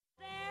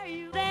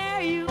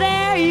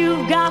There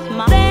you got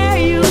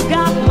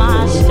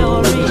my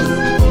story.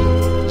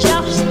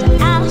 Just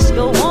ask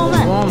a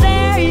woman.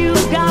 There you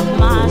got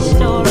my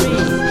story.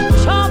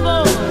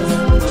 Troubles.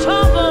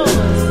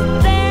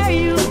 There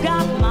you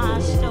got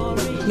my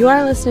story. You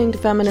are listening to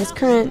Feminist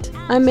Current.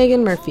 I'm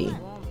Megan Murphy.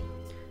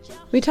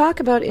 We talk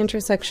about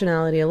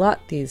intersectionality a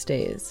lot these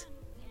days.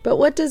 But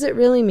what does it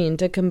really mean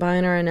to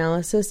combine our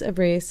analysis of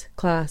race,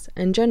 class,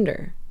 and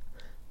gender?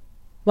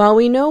 While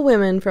we know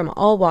women from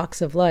all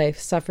walks of life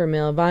suffer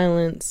male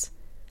violence,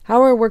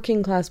 how are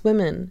working-class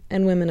women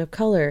and women of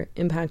color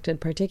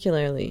impacted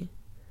particularly?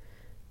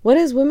 What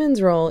is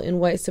women's role in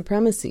white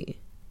supremacy,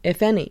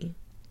 if any?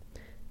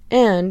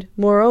 And,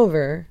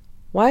 moreover,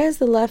 why has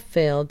the left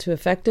failed to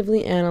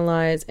effectively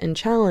analyze and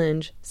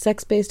challenge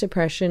sex-based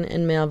oppression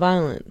and male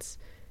violence,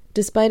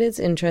 despite its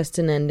interest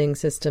in ending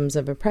systems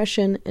of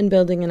oppression and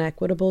building an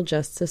equitable,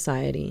 just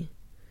society?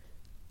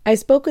 I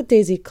spoke with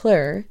Daisy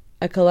Kler,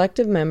 a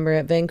collective member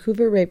at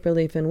Vancouver Rape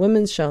Relief and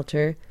Women's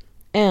Shelter,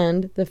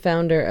 and the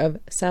founder of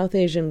South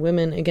Asian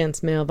Women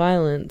Against Male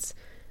Violence,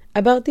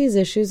 about these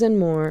issues and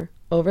more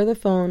over the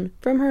phone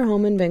from her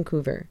home in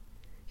Vancouver.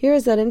 Here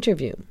is that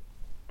interview.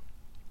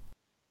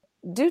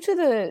 Due to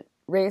the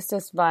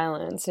racist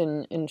violence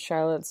in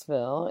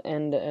Charlottesville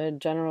and a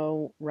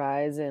general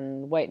rise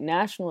in white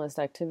nationalist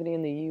activity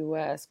in the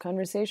U.S.,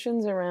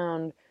 conversations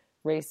around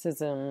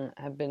racism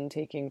have been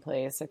taking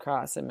place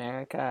across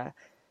America.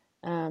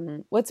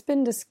 What's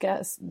been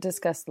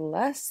discussed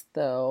less,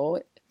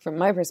 though, from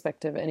my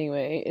perspective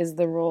anyway, is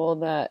the role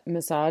that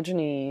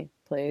misogyny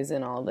plays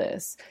in all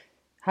this.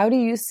 How do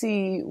you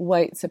see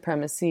white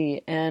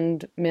supremacy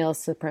and male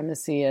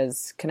supremacy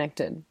as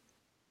connected?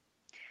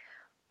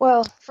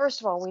 Well,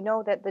 first of all, we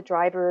know that the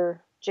driver,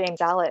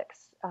 James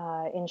Alex,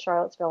 in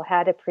Charlottesville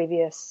had a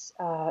previous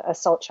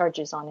assault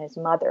charges on his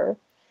mother.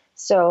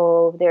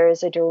 So there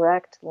is a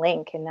direct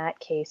link in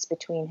that case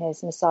between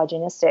his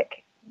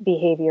misogynistic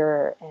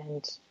behavior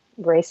and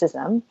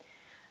racism.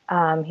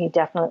 He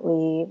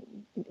definitely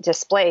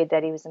displayed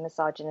that he was a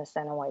misogynist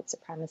and a white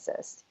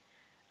supremacist.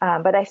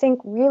 But I think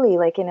really,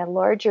 like in a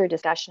larger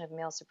discussion of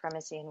male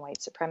supremacy and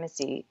white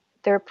supremacy,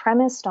 they're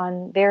premised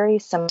on very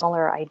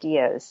similar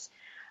ideas,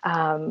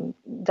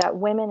 that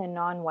women and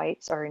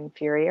non-whites are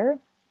inferior.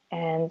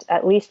 And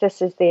at least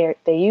they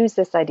use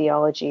this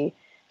ideology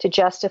to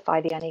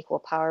justify the unequal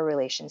power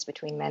relations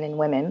between men and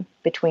women,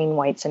 between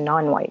whites and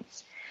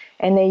non-whites.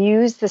 And they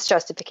use this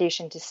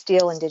justification to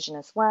steal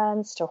Indigenous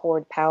lands, to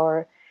hoard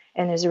power,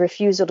 and there's a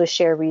refusal to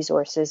share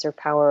resources or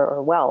power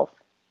or wealth.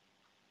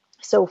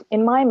 So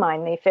in my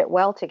mind, they fit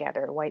well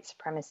together, white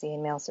supremacy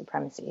and male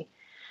supremacy.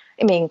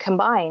 I mean,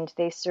 combined,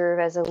 they serve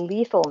as a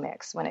lethal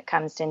mix when it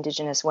comes to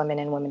Indigenous women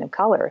and women of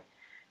color.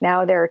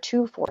 Now there are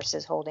two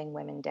forces holding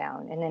women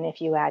down. And then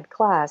if you add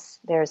class,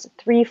 there's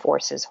three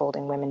forces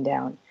holding women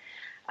down.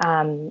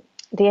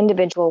 The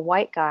individual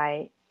white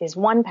guy is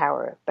one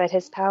power, but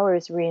his power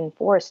is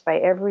reinforced by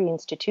every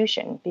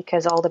institution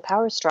because all the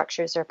power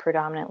structures are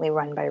predominantly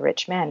run by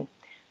rich men,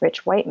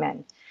 rich white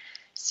men.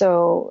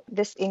 So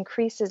this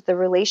increases the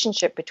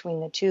relationship between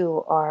the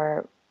two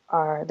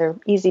they're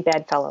easy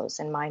bedfellows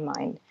in my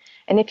mind.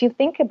 And if you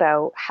think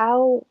about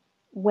how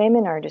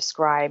women are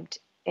described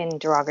in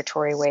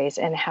derogatory ways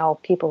and how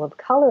people of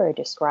color are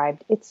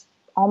described, it's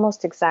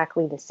almost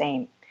exactly the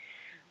same.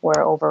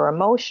 We're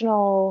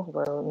over-emotional,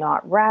 we're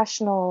not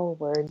rational,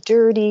 we're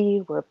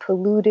dirty, we're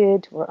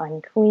polluted, we're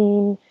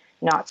unclean,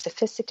 not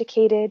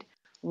sophisticated,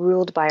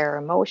 ruled by our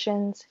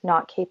emotions,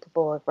 not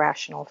capable of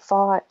rational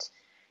thought,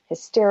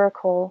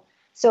 hysterical.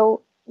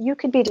 So you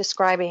could be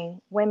describing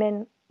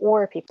women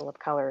or people of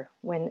color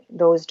when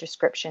those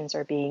descriptions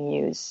are being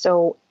used.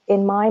 So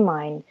in my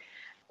mind,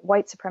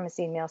 white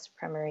supremacy and male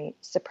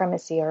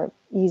supremacy are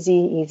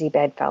easy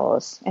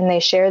bedfellows, and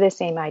they share the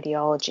same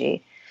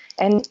ideology.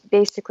 And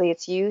basically,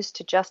 it's used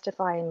to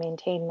justify and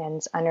maintain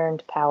men's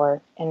unearned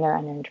power and their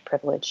unearned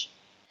privilege.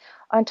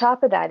 On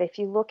top of that, if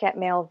you look at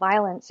male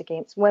violence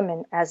against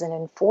women as an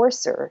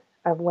enforcer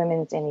of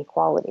women's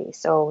inequality,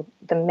 so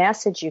the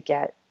message you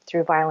get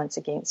through violence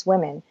against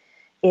women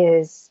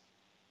is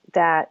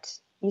that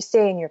you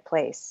stay in your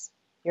place.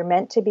 You're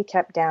meant to be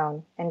kept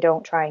down and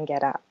don't try and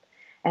get up.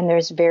 And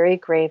there's very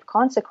grave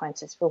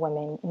consequences for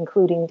women,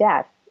 including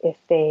death, if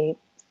they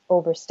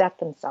overstep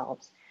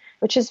themselves,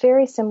 which is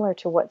very similar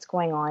to what's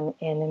going on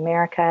in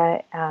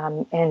America,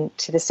 and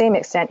to the same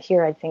extent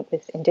here, I think,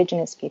 with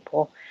Indigenous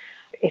people.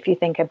 If you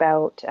think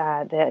about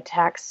the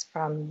attacks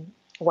from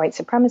white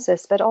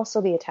supremacists, but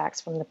also the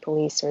attacks from the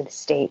police or the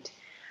state,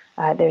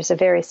 there's a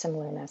very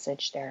similar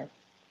message there.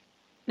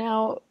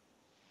 Now,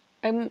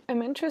 I'm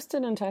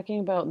interested in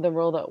talking about the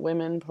role that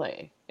women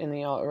play in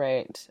the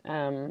alt-right.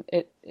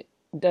 It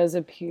does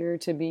appear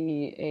to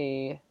be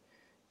a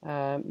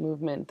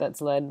movement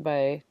that's led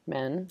by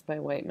men, by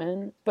white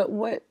men. But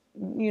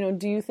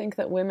do you think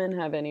that women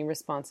have any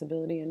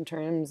responsibility in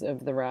terms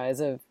of the rise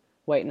of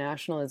white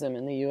nationalism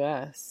in the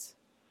U.S.?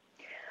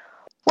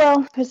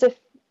 Well, there's a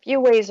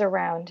few ways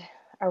around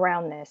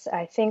this.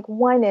 I think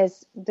one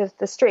is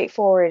the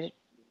straightforward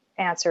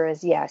answer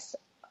is yes.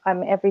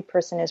 every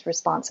person is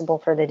responsible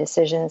for the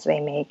decisions they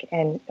make.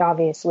 And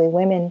obviously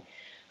women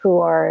who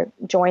are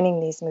joining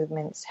these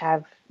movements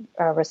have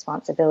a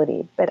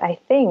responsibility. But I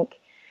think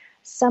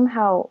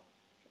somehow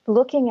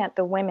looking at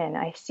the women,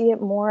 I see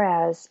it more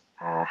as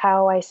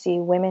how I see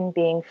women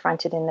being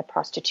fronted in the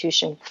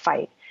prostitution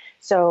fight.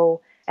 So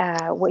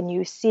when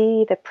you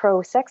see the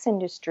pro-sex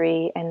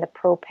industry and the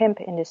pro-pimp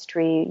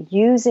industry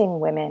using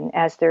women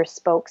as their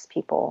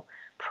spokespeople,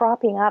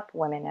 propping up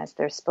women as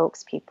their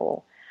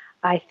spokespeople,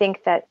 I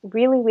think that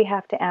really we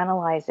have to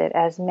analyze it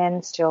as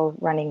men still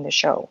running the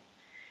show.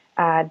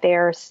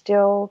 They're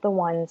still the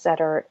ones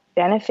that are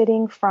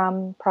benefiting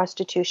from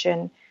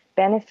prostitution,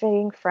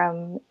 benefiting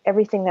from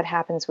everything that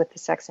happens with the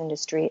sex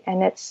industry.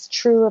 And it's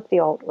true of the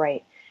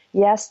alt-right.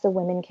 Yes, the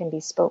women can be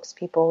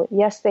spokespeople.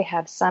 Yes, they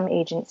have some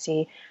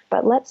agency,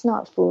 but let's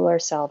not fool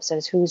ourselves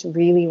as who's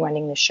really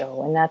running the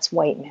show, and that's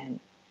white men.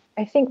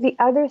 I think the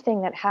other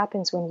thing that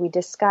happens when we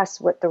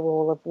discuss what the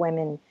role of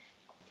women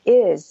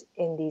is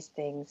in these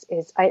things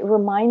is it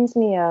reminds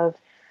me of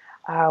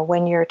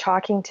when you're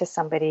talking to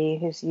somebody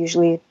who's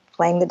usually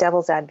playing the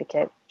devil's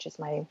advocate, which is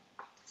my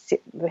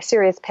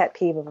serious pet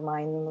peeve of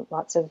mine.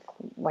 Lots of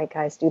white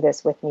guys do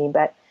this with me,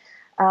 but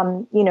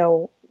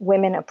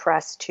women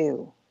oppress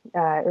too.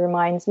 It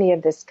reminds me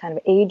of this kind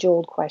of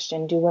age-old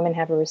question: do women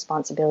have a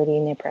responsibility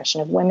in the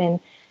oppression of women,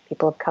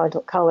 people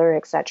of color,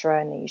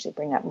 etc.? And they usually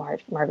bring up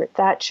Margaret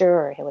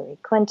Thatcher or Hillary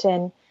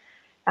Clinton.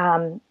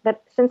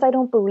 But since I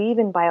don't believe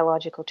in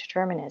biological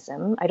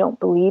determinism, I don't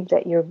believe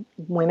that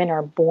women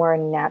are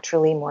born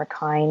naturally more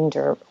kind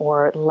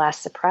or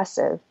less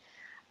oppressive.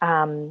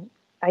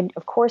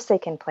 Of course, they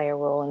can play a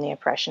role in the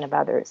oppression of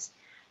others,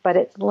 but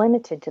it's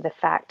limited to the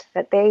fact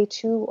that they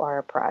too are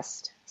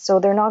oppressed. So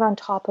they're not on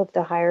top of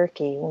the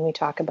hierarchy when we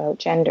talk about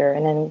gender,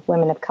 and then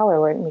women of color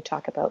when we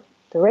talk about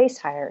the race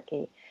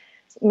hierarchy.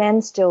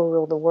 Men still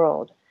rule the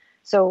world.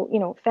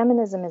 So,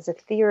 feminism is a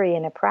theory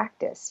and a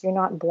practice. You're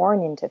not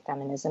born into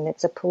feminism.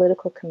 It's a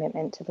political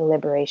commitment to the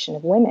liberation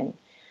of women.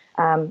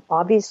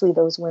 Obviously,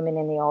 those women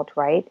in the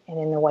alt-right and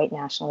in the white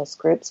nationalist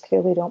groups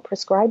clearly don't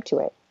prescribe to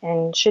it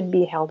and should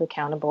be held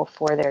accountable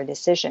for their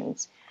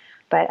decisions.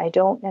 But I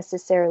don't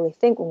necessarily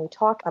think when we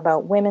talk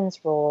about women's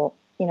role,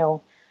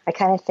 I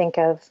kind of think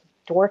of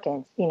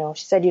Dworkin.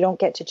 She said you don't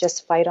get to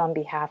just fight on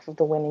behalf of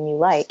the women you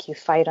like. You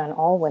fight on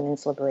all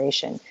women's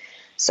liberation.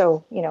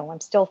 So, I'm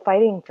still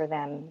fighting for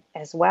them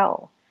as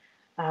well.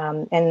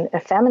 And a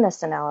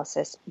feminist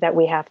analysis that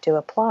we have to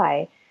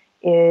apply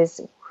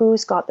is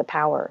who's got the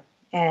power.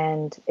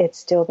 And it's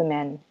still the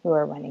men who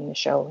are running the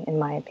show, in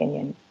my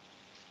opinion.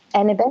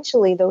 And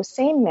eventually those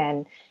same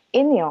men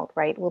in the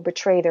alt-right will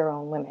betray their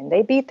own women.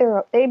 They beat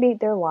their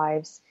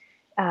wives,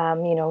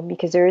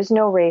 because there is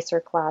no race or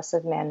class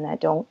of men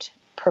that don't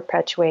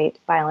perpetuate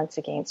violence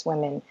against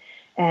women.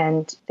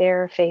 And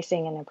they're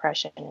facing an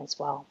oppression as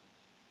well.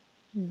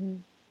 Mm-hmm.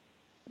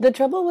 The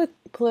trouble with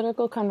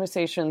political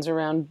conversations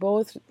around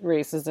both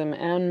racism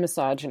and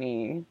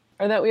misogyny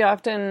are that we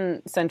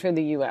often center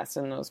the U.S.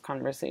 in those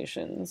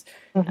conversations,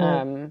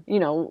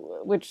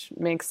 which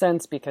makes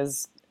sense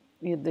because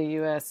the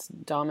U.S.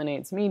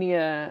 dominates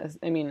media,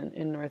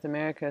 in North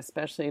America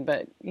especially,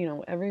 but,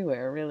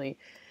 everywhere really.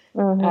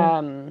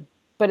 Mm-hmm.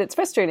 But it's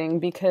frustrating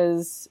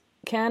because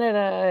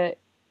Canada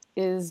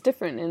is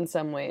different in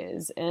some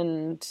ways,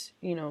 and,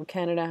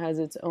 Canada has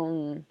its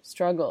own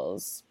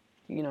struggles,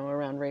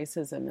 around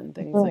racism and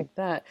things like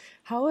that.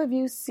 How have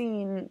you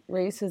seen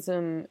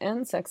racism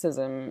and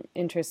sexism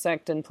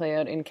intersect and play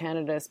out in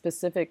Canada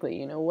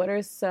specifically? What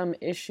are some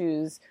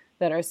issues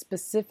that are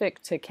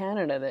specific to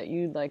Canada that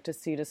you'd like to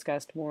see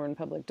discussed more in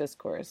public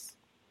discourse?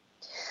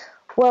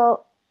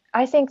 Well,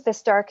 I think the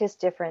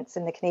starkest difference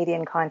in the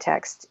Canadian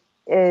context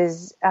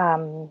is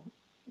the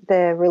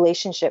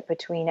relationship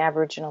between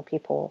Aboriginal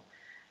people,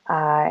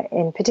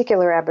 in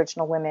particular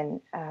Aboriginal women.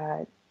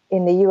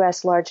 In the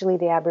U.S., largely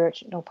the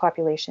Aboriginal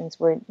populations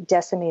were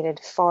decimated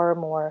far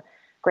more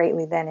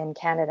greatly than in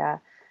Canada.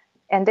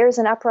 And there's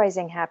an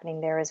uprising happening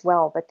there as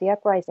well, but the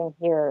uprising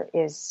here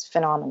is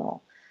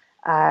phenomenal.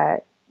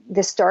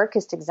 The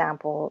starkest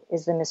example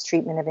is the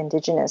mistreatment of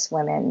Indigenous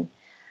women.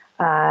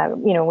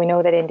 We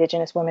know that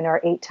Indigenous women are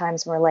 8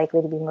 times more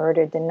likely to be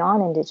murdered than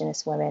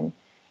non-Indigenous women.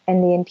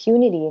 And the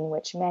impunity in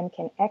which men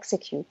can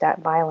execute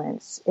that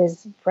violence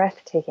is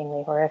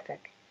breathtakingly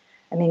horrific.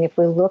 If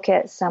we look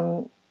at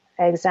some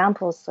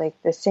examples like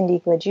the Cindy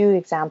Gladue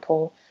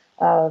example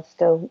of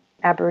the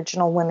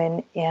Aboriginal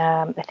woman,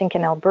 I think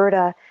in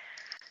Alberta,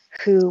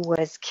 who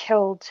was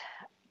killed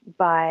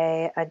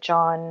by a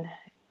John,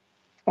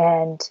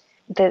 and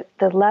the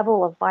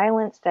level of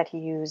violence that he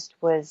used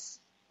was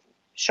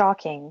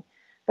shocking,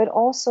 but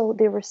also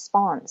the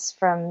response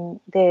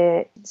from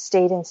the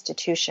state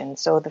institution.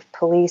 So the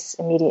police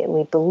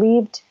immediately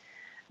believed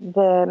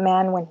the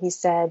man when he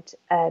said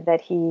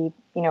that he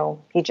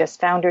just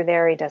found her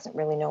there. He doesn't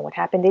really know what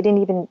happened. They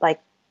didn't even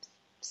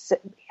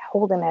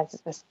hold him as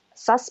a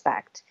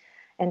suspect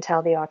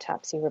until the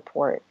autopsy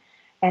report.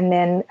 And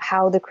then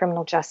how the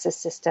criminal justice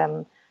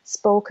system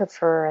spoke of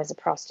her as a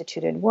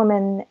prostituted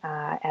woman,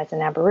 as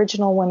an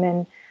Aboriginal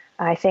woman,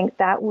 I think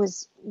that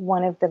was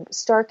one of the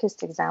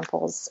starkest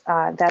examples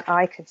that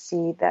I could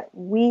see that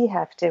we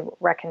have to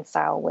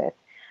reconcile with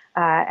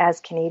as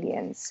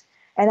Canadians.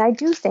 And I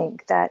do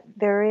think that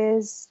there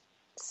is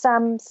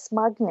some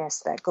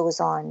smugness that goes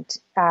on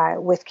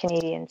with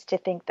Canadians to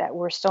think that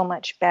we're so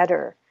much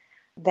better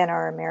than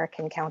our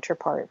American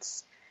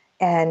counterparts.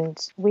 And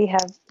we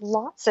have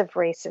lots of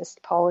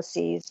racist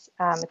policies.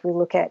 If we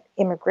look at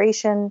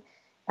immigration,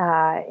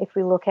 if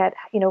we look at,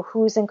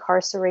 who's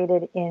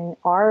incarcerated in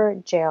our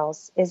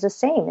jails is the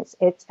same.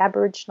 It's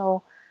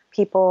Aboriginal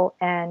people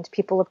and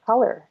people of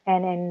color.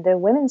 And in the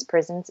women's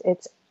prisons,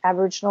 it's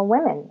Aboriginal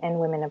women and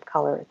women of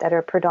color that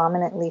are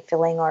predominantly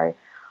filling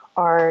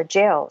our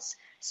jails.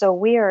 So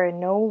we are in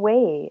no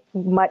way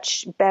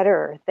much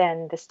better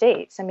than the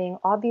States. I mean,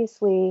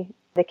 obviously,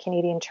 the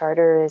Canadian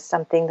Charter is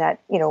something that,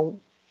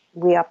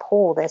 we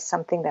uphold as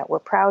something that we're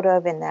proud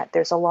of and that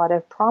there's a lot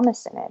of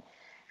promise in it.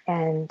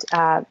 And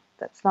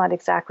that's not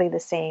exactly the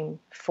same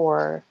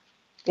for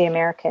the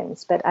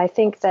Americans. But I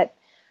think that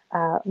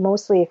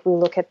mostly if we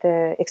look at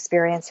the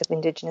experience of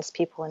Indigenous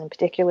people, and in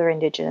particular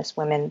Indigenous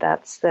women,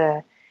 that's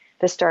the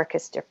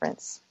starkest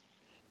difference.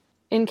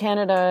 In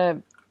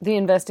Canada, the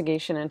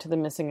investigation into the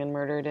missing and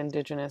murdered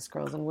Indigenous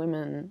girls and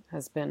women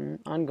has been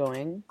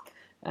ongoing.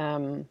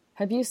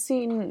 Have you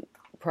seen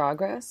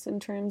progress in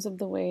terms of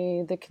the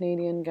way the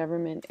Canadian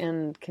government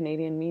and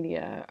Canadian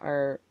media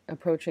are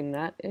approaching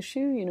that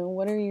issue?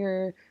 What are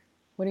your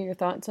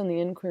thoughts on the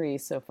inquiry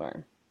so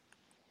far?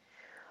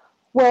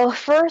 Well,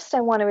 first,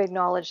 I want to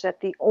acknowledge that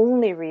the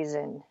only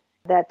reason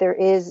that there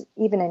is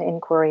even an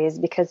inquiry is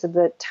because of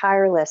the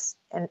tireless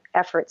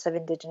efforts of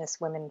Indigenous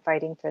women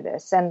fighting for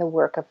this and the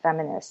work of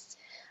feminists.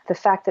 The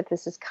fact that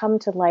this has come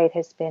to light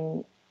has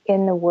been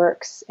in the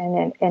works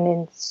and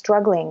in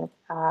struggling,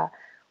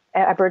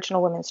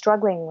 Aboriginal women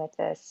struggling with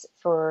this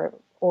for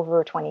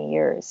over 20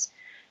 years.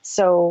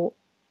 So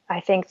I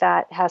think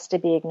that has to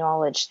be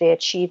acknowledged. The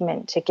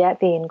achievement to get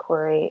the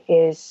inquiry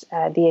is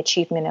the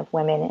achievement of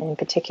women, and in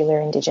particular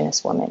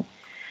Indigenous women.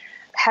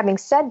 Having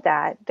said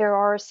that, there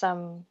are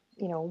some,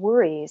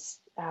 worries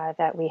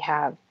that we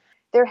have.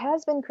 There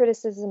has been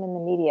criticism in the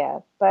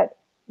media, but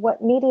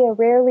what media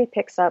rarely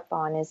picks up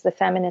on is the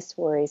feminist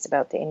worries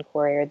about the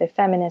inquiry or the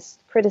feminist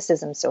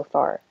criticism so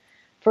far.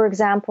 For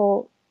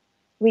example,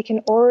 we can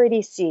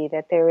already see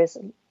that there is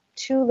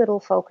too little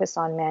focus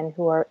on men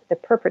who are the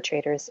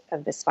perpetrators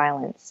of this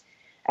violence.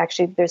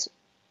 Actually, there's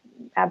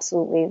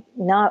absolutely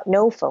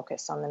no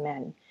focus on the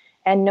men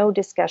and no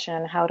discussion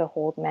on how to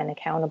hold men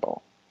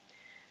accountable.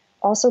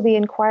 Also, the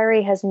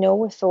inquiry has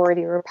no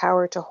authority or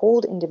power to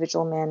hold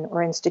individual men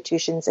or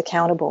institutions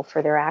accountable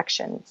for their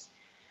actions.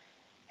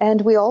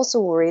 And we also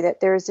worry that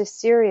there is a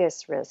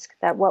serious risk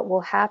that what will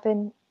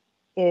happen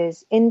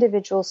is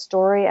individual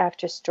story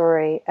after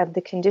story of the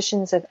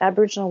conditions of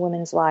Aboriginal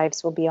women's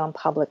lives will be on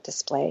public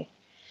display.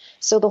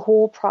 So the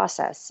whole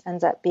process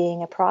ends up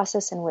being a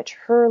process in which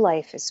her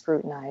life is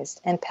scrutinized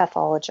and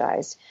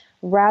pathologized,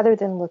 rather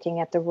than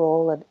looking at the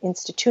role of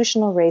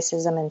institutional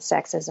racism and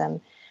sexism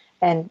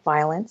and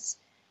violence,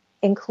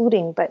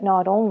 including but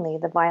not only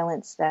the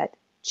violence that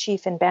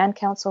chief and band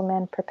council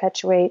men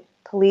perpetuate,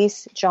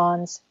 police,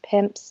 johns,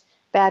 pimps,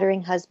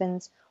 battering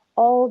husbands,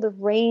 all the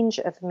range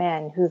of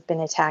men who've been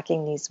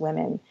attacking these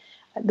women.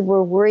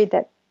 We're worried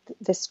that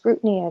the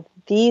scrutiny of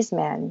these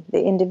men,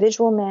 the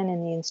individual men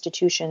in the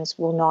institutions,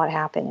 will not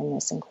happen in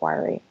this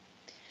inquiry.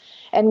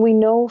 And we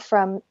know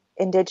from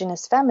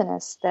Indigenous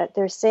feminists that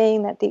they're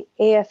saying that the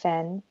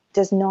AFN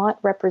does not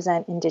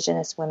represent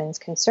Indigenous women's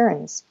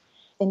concerns.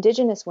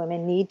 Indigenous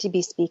women need to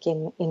be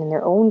speaking in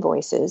their own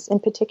voices, in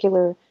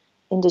particular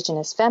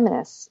Indigenous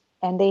feminists,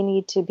 and they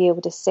need to be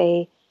able to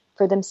say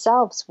for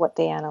themselves what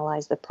they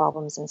analyze the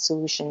problems and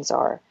solutions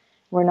are.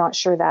 We're not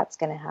sure that's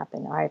going to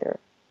happen either.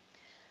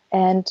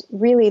 And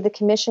really, the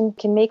Commission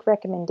can make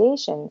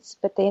recommendations,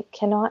 but they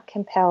cannot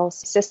compel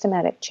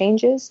systematic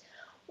changes,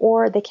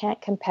 or they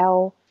can't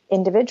compel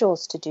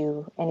individuals to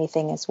do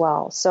anything as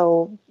well.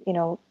 So,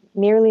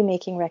 merely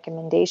making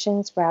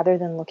recommendations rather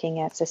than looking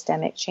at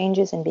systemic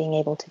changes and being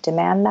able to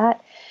demand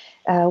that,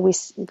 we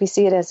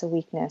see it as a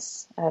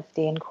weakness of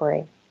the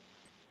inquiry.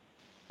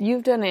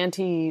 You've done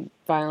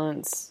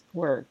anti-violence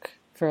work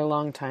for a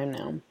long time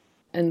now,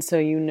 and so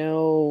you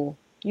know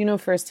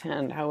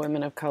firsthand how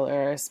women of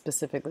color are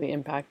specifically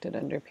impacted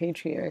under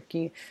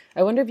patriarchy.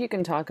 I wonder if you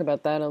can talk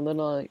about that a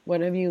little.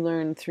 What have you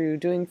learned through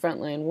doing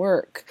frontline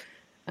work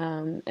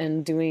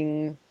and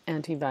doing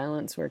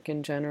anti-violence work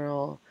in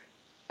general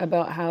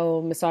about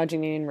how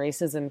misogyny and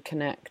racism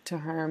connect to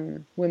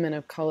harm women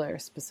of color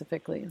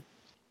specifically?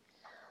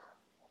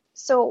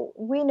 So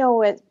we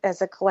know it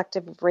as a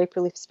collective of Rape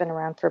Relief has been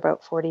around for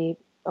about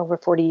over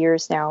 40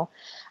 years now,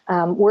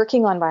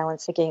 working on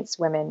violence against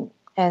women.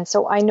 And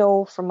so I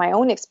know from my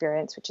own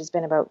experience, which has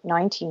been about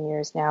 19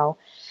 years now,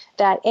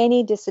 that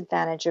any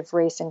disadvantage of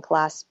race and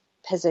class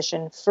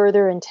position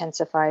further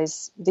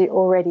intensifies the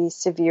already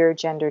severe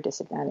gender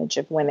disadvantage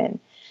of women.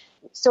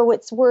 So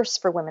it's worse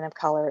for women of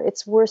color.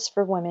 It's worse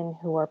for women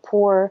who are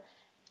poor.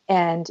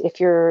 And if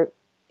you're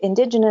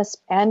Indigenous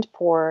and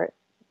poor,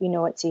 we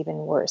know it's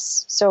even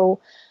worse. So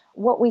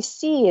what we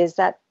see is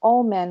that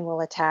all men will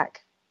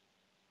attack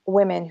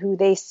women who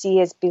they see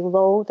as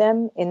below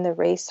them in the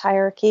race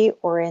hierarchy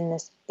or in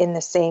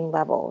the same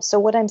level. So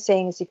what I'm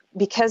saying is,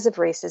 because of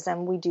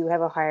racism, we do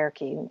have a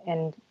hierarchy,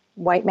 and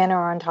white men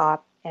are on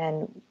top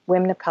and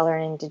women of color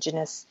and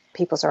indigenous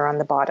peoples are on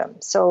the bottom.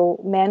 So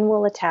men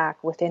will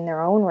attack within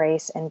their own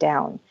race and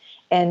down.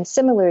 And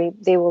similarly,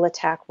 they will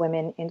attack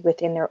women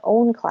within their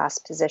own class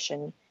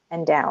position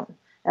and down.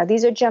 Now,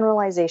 these are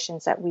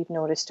generalizations that we've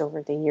noticed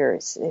over the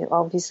years.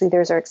 Obviously,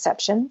 there's our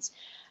exceptions.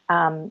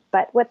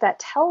 But what that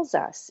tells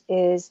us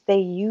is they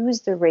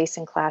use the race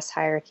and class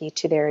hierarchy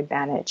to their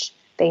advantage.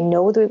 They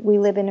know that we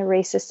live in a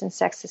racist and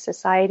sexist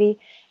society,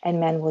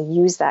 and men will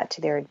use that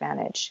to their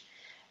advantage.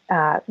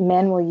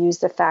 Men will use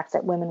the fact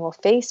that women will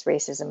face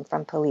racism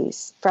from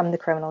police, from the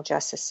criminal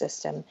justice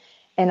system,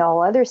 and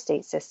all other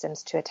state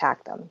systems to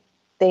attack them.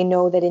 They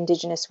know that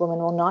Indigenous women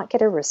will not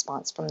get a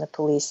response from the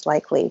police,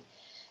 likely,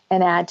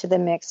 and add to the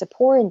mix a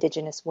poor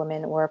Indigenous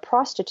woman or a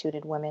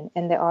prostituted woman,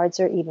 and the odds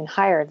are even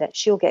higher that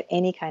she'll get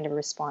any kind of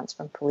response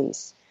from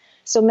police.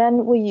 So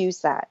men will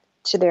use that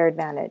to their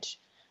advantage.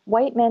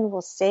 White men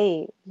will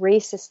say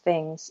racist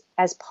things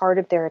as part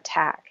of their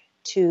attack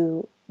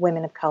to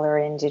women of color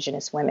and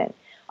Indigenous women.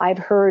 I've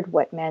heard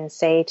what men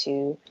say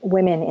to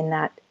women in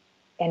that,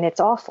 and it's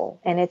awful.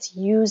 And it's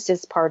used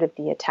as part of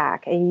the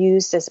attack, and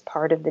used as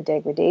part of the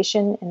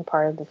degradation and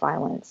part of the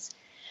violence.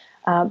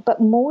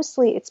 But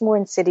mostly it's more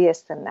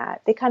insidious than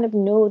that. They kind of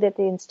know that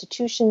the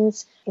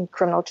institutions in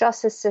criminal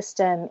justice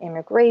system,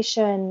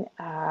 immigration,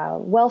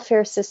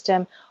 welfare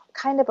system,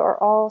 kind of are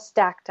all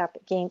stacked up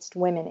against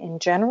women in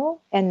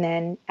general, and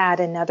then add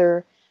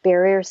another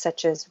barrier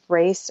such as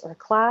race or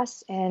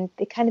class, and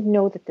they kind of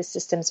know that the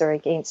systems are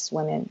against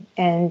women,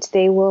 and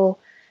they will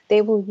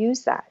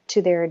use that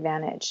to their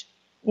advantage.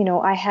 You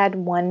know, I had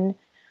one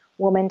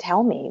woman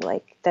tell me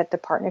like that the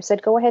partner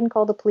said, "Go ahead and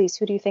call the police.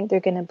 Who do you think they're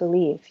going to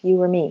believe,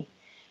 you or me?"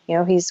 You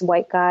know, he's a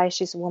white guy,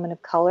 she's a woman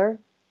of color,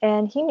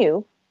 and he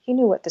knew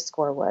what the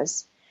score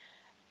was.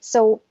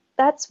 So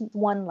that's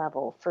one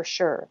level for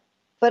sure.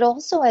 But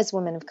also as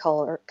women of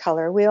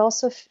color, we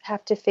also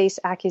have to face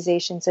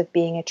accusations of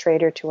being a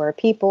traitor to our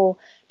people,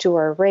 to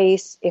our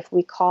race, if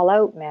we call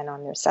out men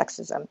on their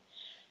sexism.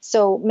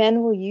 So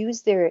men will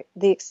use the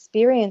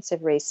experience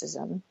of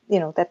racism, you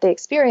know, that they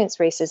experience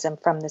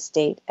racism from the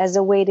state as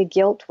a way to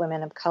guilt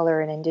women of color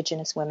and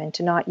Indigenous women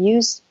to not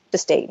use the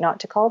state,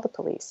 not to call the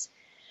police.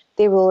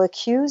 They will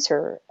accuse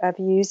her of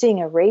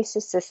using a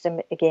racist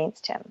system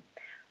against him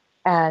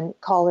and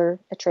call her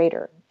a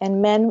traitor.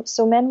 And men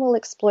will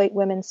exploit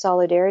women's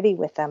solidarity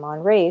with them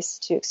on race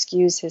to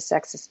excuse his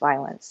sexist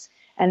violence.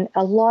 And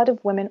a lot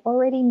of women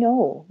already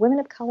know, women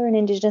of color and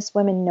Indigenous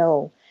women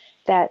know,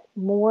 that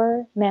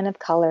more men of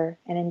color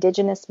and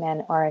Indigenous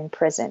men are in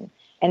prison.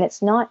 And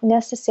it's not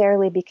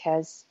necessarily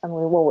because,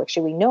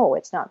 actually we know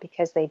it's not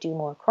because they do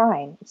more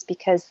crime. It's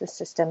because the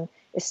system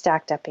is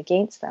stacked up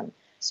against them.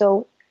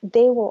 So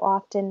they will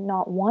often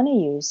not want to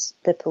use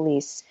the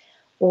police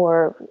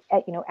or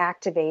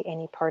activate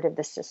any part of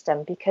the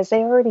system, because they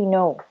already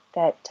know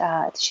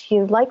that he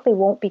likely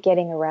won't be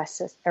getting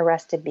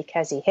arrested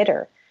because he hit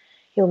her.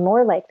 He'll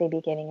more likely be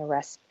getting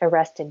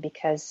arrested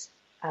because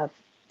of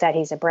that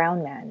he's a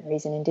brown man or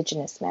he's an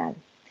Indigenous man.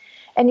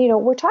 And,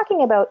 we're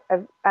talking about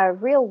a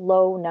real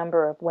low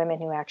number of women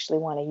who actually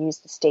want to use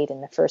the state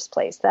in the first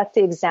place. That's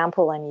the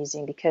example I'm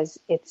using because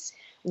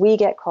we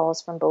get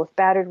calls from both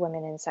battered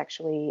women and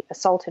sexually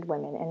assaulted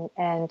women,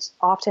 and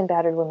often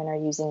battered women are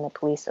using the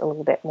police a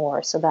little bit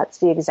more. So that's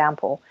the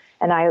example.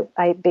 And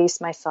I base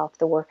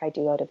the work I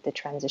do out of the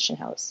transition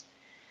house.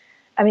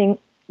 I mean,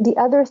 the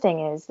other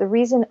thing is, the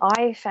reason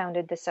I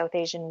founded the South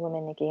Asian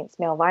Women Against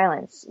Male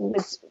Violence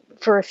was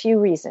for a few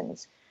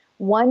reasons.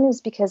 One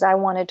is because I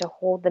wanted to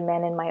hold the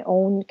men in my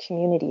own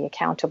community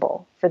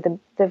accountable for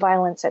the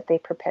violence that they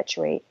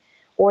perpetuate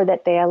or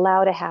that they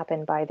allow to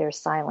happen by their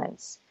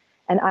silence.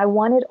 And I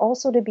wanted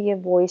also to be a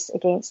voice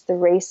against the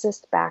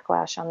racist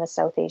backlash on the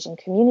South Asian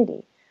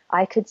community.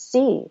 I could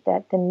see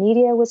that the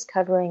media was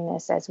covering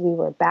this as we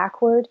were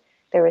backward.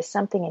 There was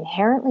something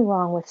inherently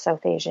wrong with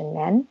South Asian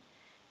men.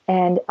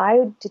 And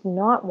I did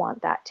not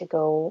want that to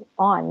go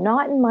on,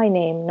 not in my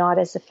name, not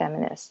as a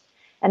feminist.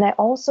 And I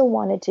also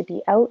wanted to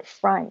be out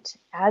front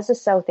as a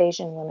South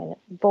Asian woman,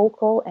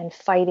 vocal and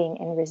fighting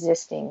and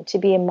resisting, to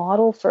be a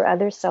model for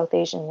other South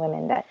Asian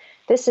women that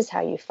this is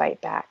how you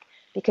fight back.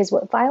 Because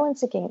what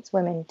violence against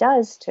women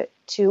does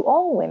to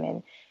all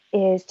women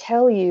is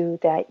tell you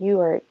that you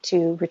are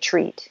to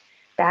retreat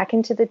back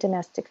into the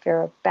domestic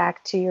pharaoh,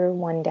 back to your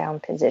one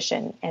down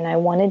position. And I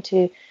wanted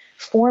to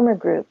form a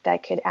group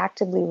that could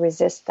actively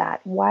resist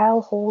that while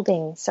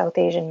holding South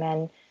Asian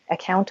men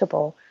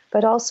accountable,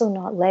 but also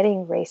not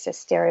letting racist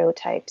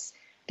stereotypes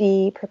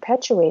be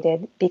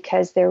perpetuated,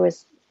 because there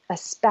was a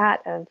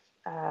spat of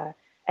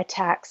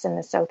attacks in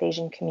the South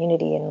Asian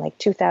community in like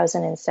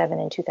 2007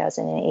 and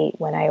 2008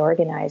 when I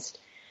organized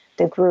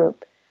the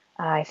group.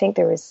 I think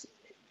there was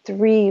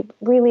 3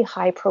 really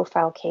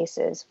high-profile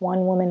cases.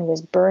 One woman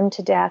was burned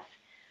to death.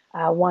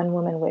 One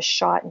woman was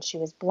shot and she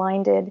was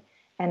blinded.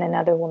 and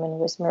another woman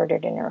was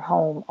murdered in her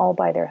home, all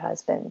by their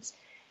husbands.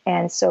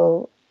 And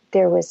so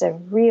there was a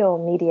real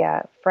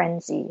media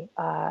frenzy,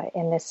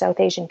 and the South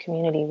Asian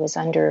community was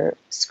under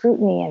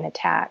scrutiny and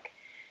attack.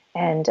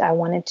 And I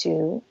wanted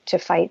to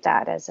fight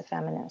that as a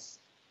feminist.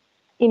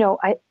 You know,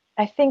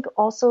 I think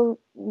also,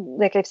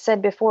 like I've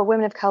said before,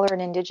 women of color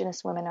and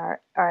Indigenous women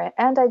are,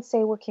 and I'd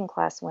say working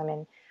class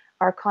women,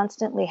 are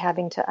constantly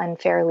having to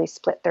unfairly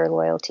split their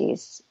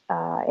loyalties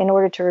in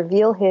order to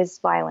reveal his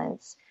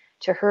violence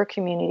to her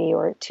community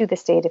or to the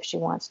state. If she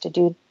wants to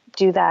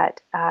do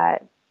that,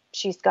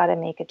 she's got to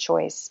make a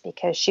choice,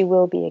 because she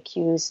will be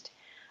accused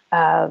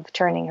of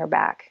turning her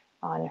back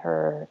on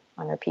her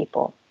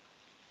people.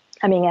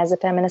 I mean, as a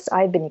feminist,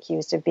 I've been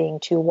accused of being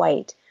too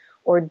white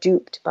or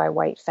duped by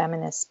white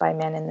feminists, by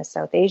men in the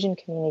South Asian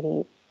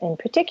community in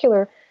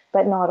particular,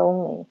 but not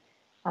only.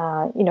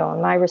 You know,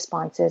 and my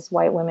response is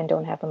white women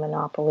don't have a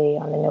monopoly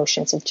on the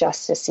notions of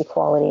justice,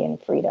 equality,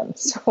 and freedom.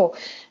 So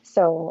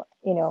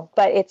you know,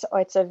 but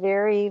it's a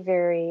very,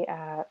 very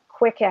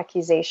quick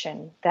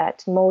accusation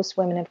that most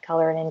women of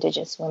color and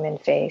Indigenous women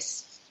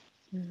face.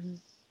 Mm-hmm.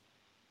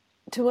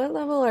 To what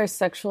level are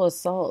sexual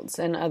assaults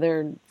and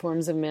other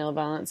forms of male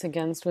violence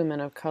against women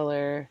of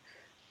color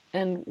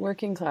and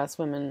working class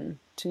women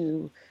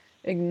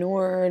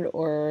ignored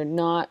or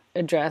not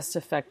addressed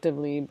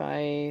effectively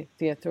by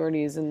the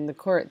authorities in the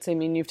courts? I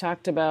mean, you've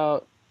talked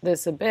about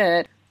this a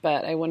bit,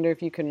 but I wonder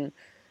if you can,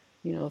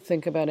 you know,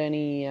 think about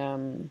any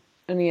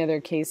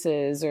other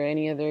cases or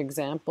any other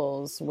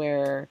examples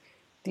where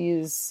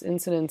these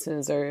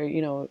incidences are, you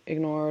know,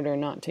 ignored or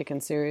not taken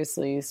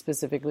seriously,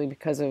 specifically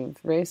because of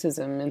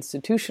racism,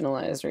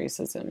 institutionalized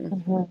racism.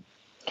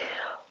 Mm-hmm.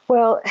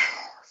 Well,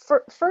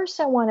 first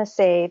I want to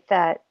say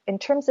that in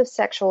terms of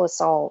sexual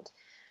assault,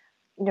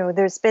 you know,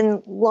 there's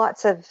been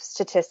lots of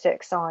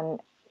statistics on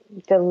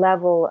the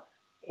level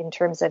in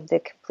terms of the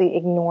complete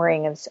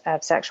ignoring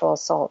of sexual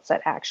assaults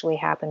that actually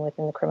happen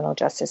within the criminal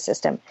justice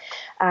system.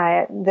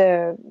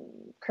 The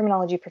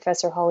criminology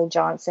professor Holly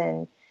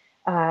Johnson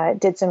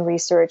did some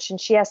research, and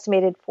she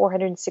estimated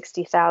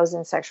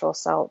 460,000 sexual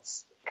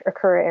assaults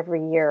occur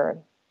every year.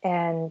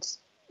 And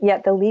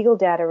yet the legal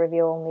data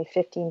reveal only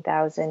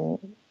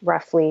 15,000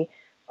 roughly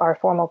are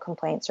formal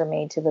complaints are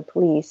made to the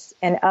police.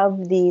 And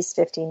of these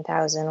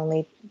 15,000,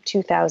 only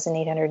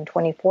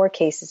 2,824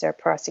 cases are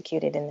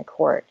prosecuted in the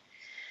court,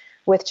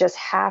 with just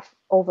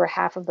over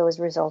half of those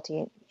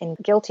resulting in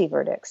guilty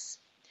verdicts.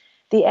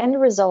 The end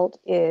result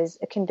is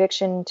a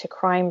conviction to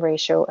crime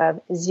ratio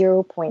of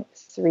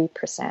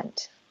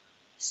 0.3%.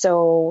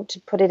 So to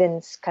put it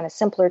in kind of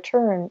simpler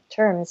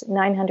terms,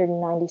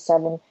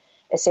 997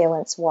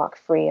 assailants walk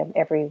free of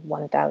every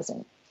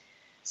 1,000.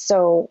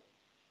 So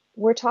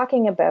we're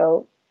talking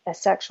about a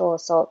sexual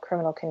assault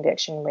criminal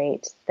conviction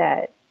rate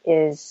that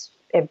is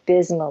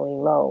abysmally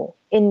low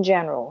in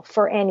general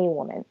for any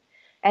woman.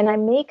 And I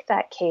make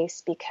that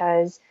case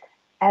because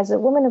as a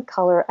woman of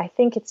color, I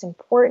think it's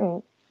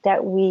important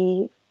that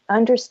we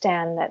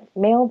understand that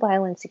male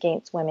violence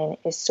against women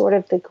is sort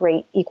of the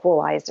great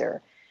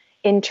equalizer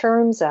in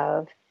terms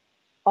of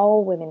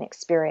all women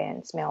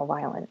experience male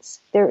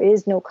violence. There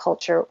is no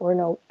culture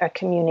or a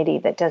community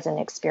that doesn't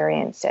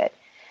experience it.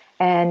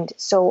 And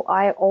so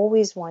I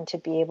always want to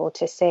be able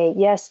to say,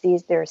 yes,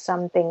 there are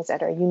some things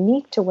that are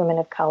unique to women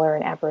of color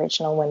and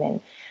Aboriginal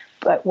women,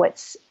 but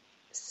what's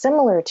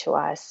similar to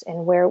us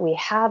and where we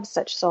have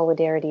such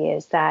solidarity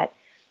is that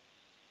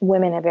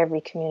women of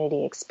every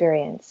community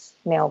experience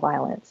male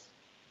violence.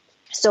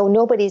 So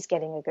nobody's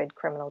getting a good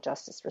criminal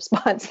justice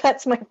response.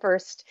 That's my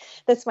first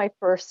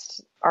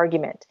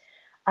argument.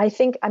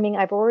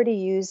 I've already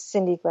used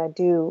Cindy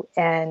Gladue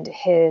and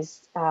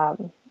his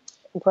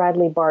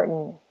Bradley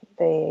Barton,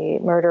 the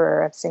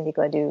murderer of Cindy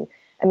Gladue.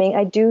 I mean,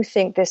 I do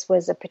think this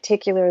was a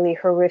particularly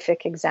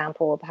horrific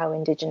example of how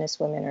Indigenous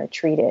women are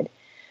treated.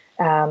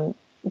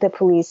 The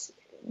police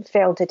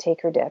failed to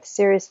take her death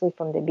seriously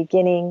from the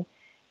beginning.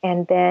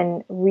 And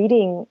then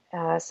reading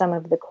some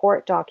of the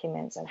court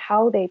documents and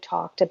how they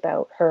talked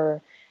about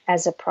her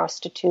as a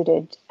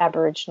prostituted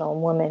Aboriginal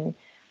woman,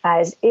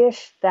 as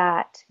if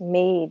that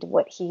made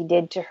what he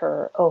did to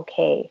her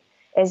okay,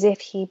 as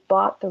if he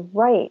bought the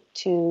right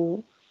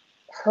to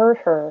hurt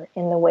her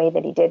in the way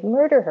that he did,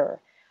 murder her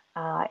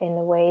in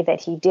the way that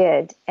he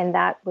did. And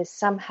that was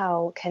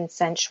somehow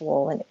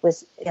consensual, and it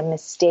was a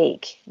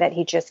mistake that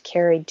he just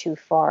carried too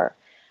far.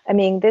 I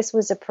mean, this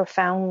was a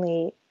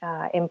profoundly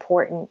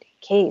important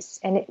case,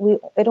 and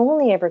it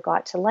only ever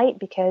got to light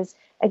because,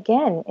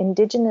 again,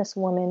 Indigenous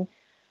women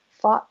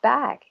fought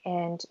back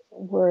and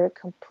were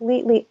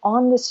completely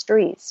on the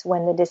streets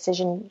when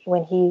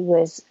he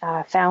was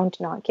found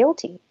not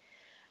guilty.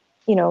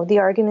 You know, the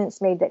arguments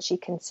made that she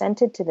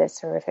consented to this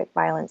horrific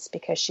violence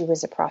because she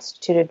was a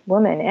prostituted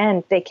woman,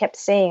 and they kept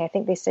saying, I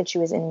think they said she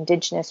was an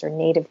Indigenous or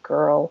Native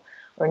girl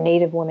or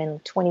Native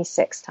woman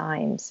 26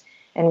 times,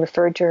 and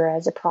referred to her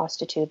as a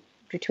prostitute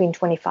between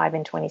 25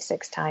 and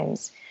 26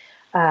 times.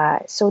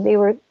 So they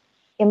were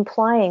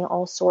implying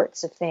all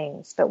sorts of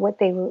things. But what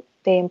they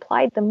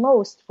implied the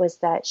most was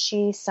that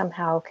she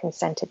somehow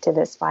consented to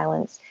this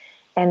violence,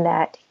 and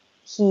that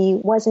he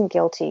wasn't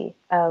guilty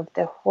of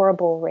the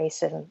horrible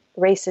racism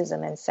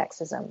and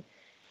sexism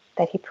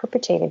that he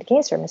perpetrated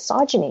against her,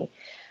 misogyny.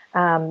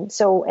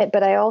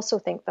 But I also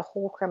think the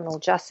whole criminal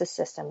justice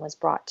system was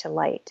brought to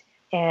light,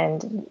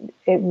 and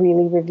it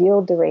really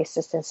revealed the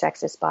racist and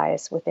sexist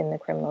bias within the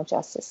criminal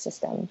justice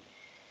system.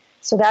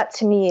 So that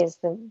to me is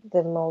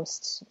the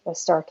most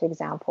stark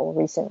example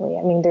recently.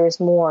 I mean, there's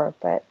more,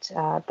 but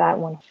that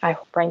one, I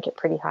rank it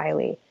pretty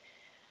highly.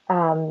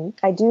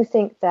 I do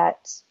think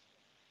that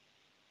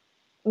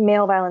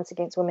male violence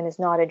against women is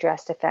not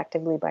addressed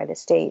effectively by the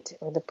state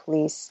or the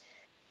police.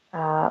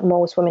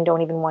 Most women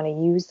don't even want to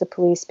use the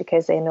police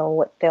because they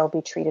know they'll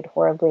be treated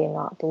horribly and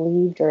not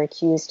believed or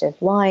accused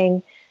of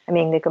lying. I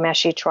mean, the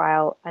Ghomeshi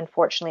trial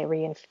unfortunately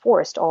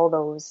reinforced all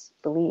those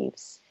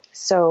beliefs.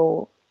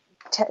 So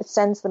it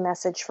sends the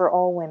message for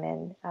all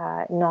women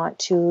not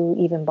to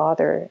even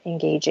bother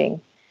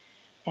engaging.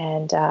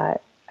 And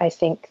I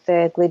think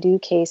the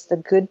Gledoux case, the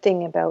good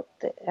thing about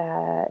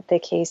the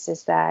case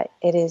is that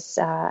it is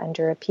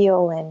under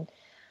appeal, and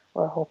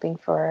we're hoping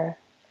for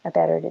a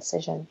better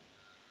decision.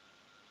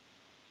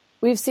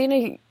 We've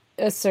seen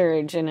a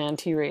surge in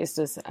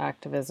anti-racist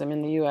activism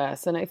in the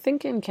U.S., and I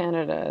think in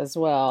Canada as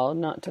well,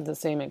 not to the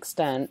same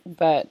extent.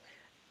 But,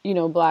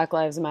 Black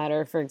Lives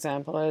Matter, for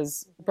example,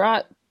 has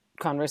brought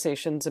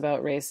conversations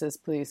about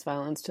racist police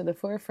violence to the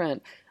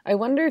forefront. I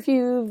wonder if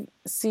you've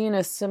seen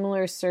a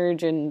similar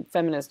surge in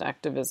feminist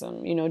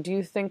activism. Do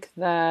you think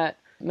that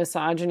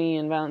misogyny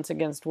and violence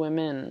against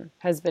women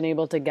has been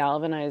able to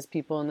galvanize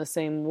people in the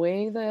same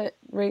way that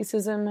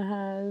racism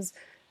has?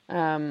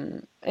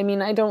 I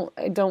mean, I don't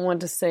want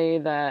to say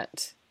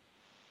that,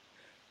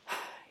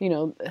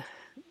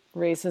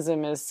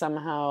 racism is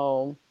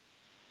somehow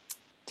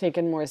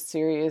taken more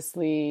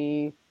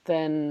seriously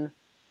than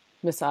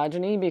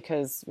misogyny,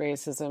 because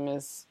racism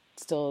is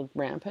still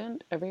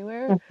rampant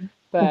everywhere. Mm-hmm.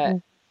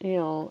 But,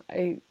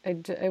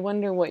 I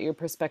wonder what your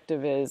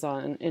perspective is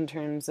in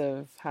terms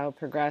of how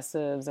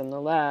progressives and the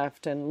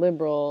left and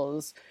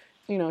liberals,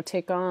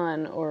 take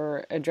on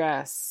or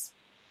address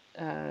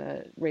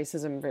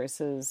racism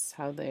versus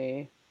how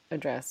they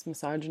address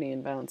misogyny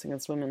and violence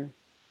against women.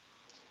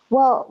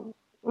 Well,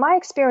 my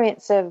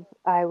experience of,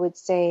 I would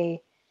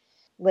say,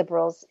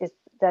 liberals is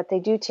that they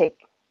do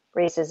take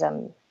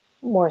racism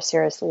more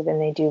seriously than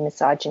they do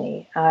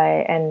misogyny.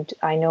 And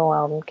I know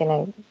I'm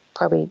going to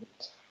probably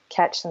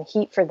catch some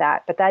heat for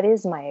that, but that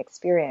is my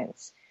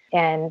experience.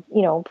 And,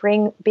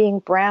 being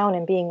brown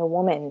and being a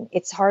woman,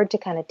 it's hard to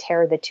kind of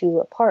tear the two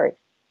apart.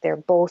 They're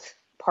both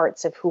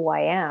parts of who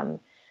I am.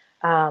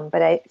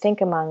 But I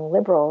think among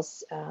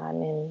liberals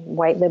and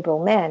white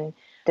liberal men,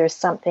 there's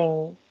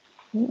something,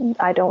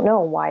 I don't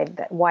know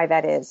why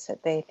that is,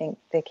 that they think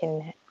they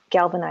can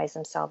galvanize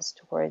themselves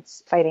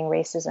towards fighting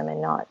racism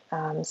and not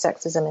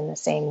sexism in the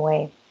same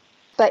way.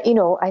 But,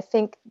 I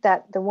think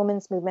that the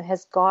women's movement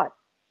has got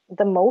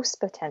the most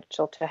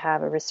potential to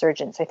have a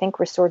resurgence. I think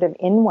we're sort of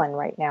in one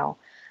right now.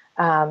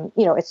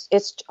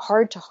 It's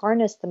hard to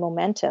harness the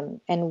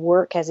momentum and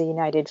work as a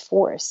united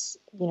force.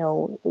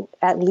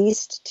 At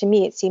least to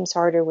me, it seems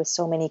harder with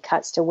so many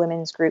cuts to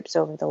women's groups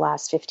over the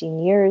last 15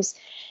 years.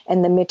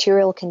 And the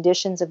material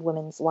conditions of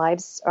women's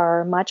lives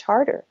are much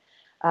harder.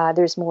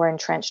 There's more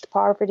entrenched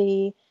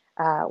poverty.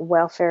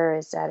 Welfare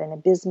is at an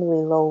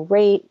abysmally low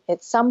rate.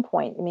 At some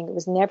point, I mean, it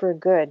was never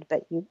good,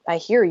 but I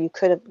hear you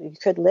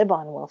could live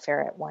on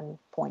welfare at one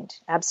point.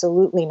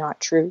 Absolutely not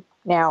true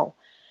now.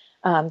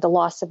 The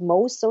loss of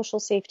most social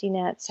safety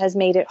nets has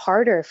made it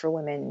harder for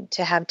women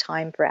to have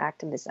time for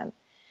activism.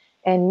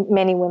 And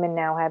many women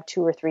now have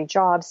 2 or 3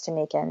 jobs to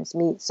make ends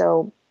meet.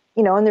 So,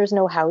 and there's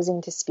no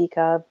housing to speak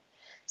of.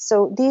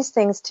 So these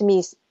things, to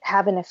me,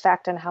 have an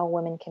effect on how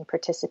women can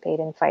participate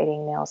in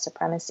fighting male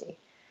supremacy.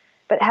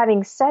 But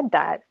having said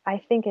that, I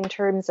think in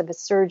terms of a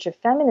surge of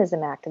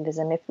feminism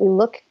activism, if we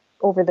look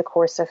over the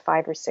course of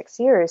 5 or 6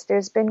 years,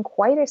 there's been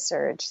quite a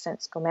surge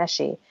since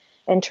Ghomeshi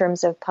in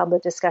terms of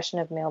public discussion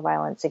of male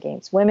violence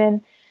against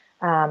women.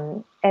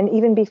 And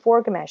even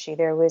before Ghomeshi,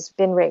 there was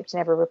been raped,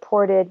 never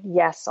reported,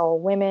 yes, all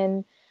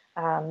women,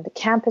 the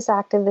campus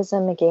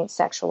activism against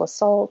sexual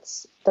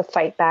assaults, the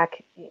fight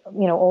back,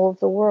 all of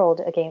the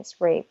world against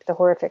rape, the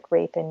horrific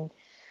rape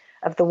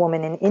of the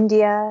woman in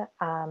India,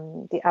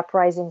 the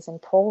uprisings in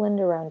Poland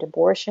around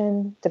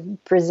abortion, the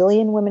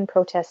Brazilian women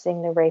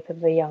protesting the rape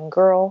of a young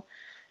girl.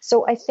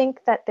 So I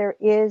think that there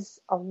is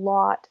a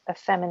lot of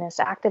feminist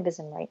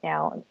activism right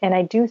now. And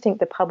I do think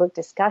the public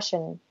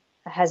discussion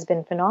has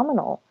been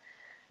phenomenal.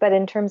 But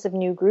in terms of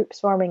new groups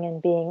forming and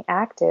being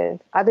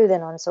active, other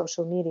than on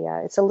social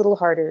media, it's a little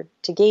harder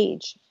to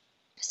gauge.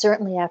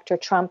 Certainly after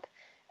Trump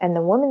and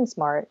the Women's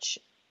March,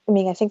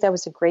 I think that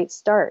was a great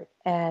start.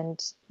 And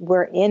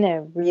we're in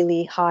a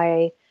really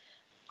high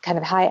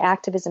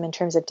activism in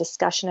terms of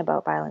discussion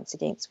about violence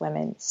against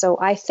women. So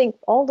I think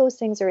all those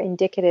things are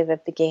indicative of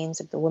the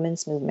gains of the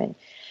women's movement.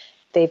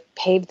 They've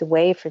paved the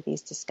way for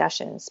these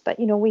discussions. But,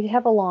 we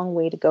have a long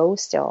way to go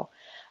still.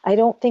 I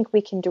don't think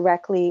we can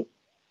directly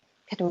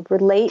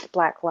relate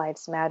Black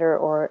Lives Matter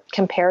or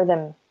compare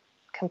them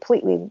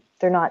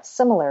they're not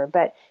similar.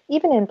 But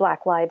even in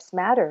Black Lives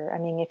Matter, I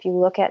mean, if you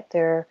look at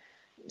their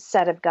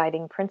set of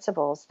guiding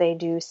principles, they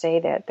do say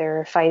that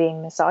they're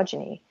fighting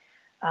misogyny.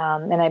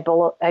 And I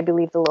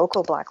believe the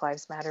local Black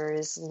Lives Matter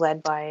is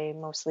led by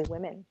mostly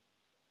women.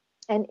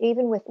 And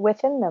even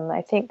within them,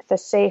 I think the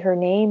Say Her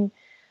Name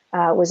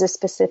was a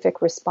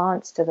specific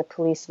response to the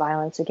police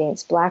violence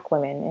against Black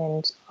women.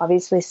 And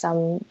obviously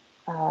some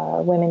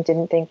women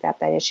didn't think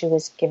that issue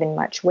was given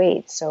much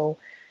weight. So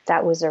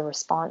that was a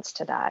response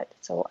to that.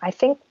 So I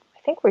think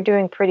we're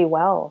doing pretty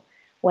well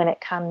when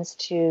it comes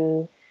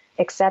to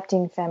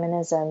accepting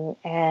feminism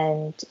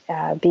and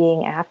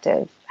being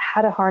active.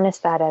 How to harness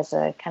that as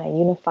a kind of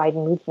unified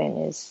movement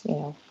is,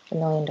 $1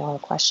 million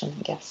question,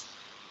 I guess.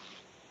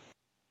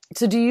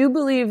 So do you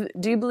believe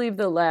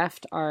the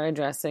left are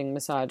addressing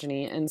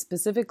misogyny and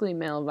specifically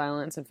male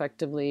violence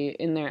effectively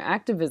in their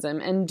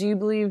activism? And do you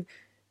believe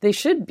they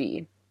should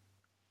be?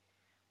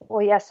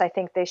 Well, yes, I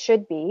think they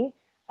should be.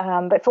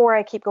 But before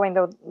I keep going,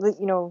 though,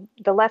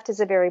 the left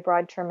is a very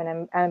broad term,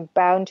 and I'm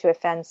bound to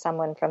offend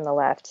someone from the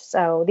left.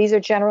 So these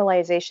are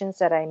generalizations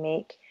that I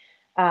make,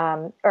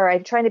 or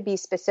I'm trying to be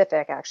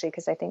specific, actually,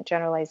 because I think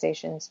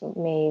generalizations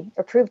may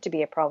prove to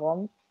be a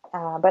problem.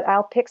 But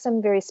I'll pick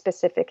some very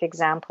specific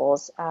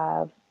examples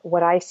of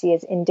what I see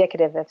as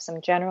indicative of some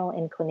general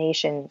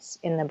inclinations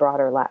in the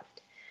broader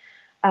left.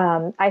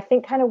 I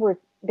think kind of we've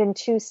been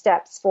 2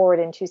 steps forward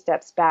and 2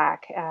 steps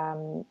back.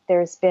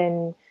 There's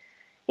been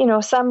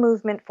some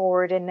movement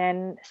forward, and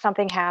then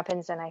something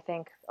happens, and I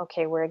think,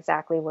 okay, we're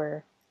exactly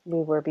where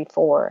we were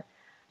before.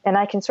 And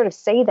I can sort of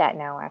say that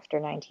now after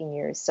 19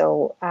 years.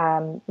 So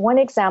one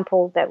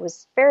example that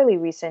was fairly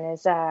recent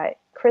is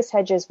Chris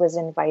Hedges was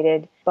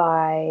invited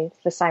by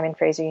the Simon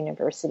Fraser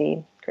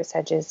University. Chris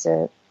Hedges,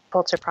 a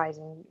Pulitzer Prize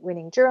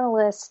winning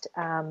journalist,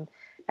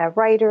 a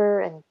writer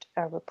and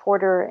a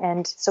reporter.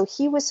 And so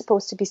he was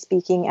supposed to be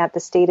speaking at the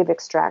State of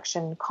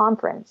Extraction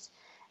conference.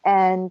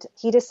 And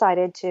he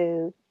decided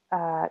to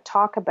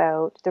talk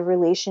about the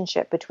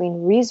relationship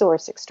between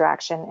resource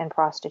extraction and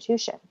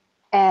prostitution.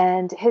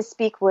 And his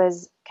speak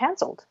was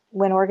canceled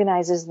when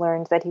organizers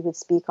learned that he would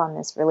speak on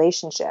this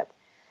relationship.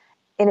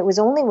 And it was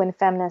only when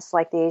feminists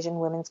like the Asian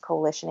Women's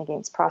Coalition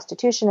Against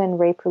Prostitution and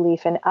Rape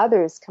Relief and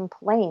others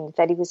complained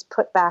that he was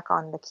put back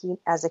on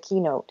as a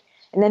keynote.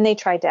 And then they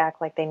tried to act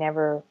like they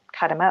never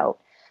cut him out.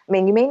 I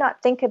mean, you may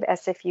not think of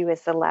SFU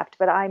as the left,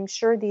 but I'm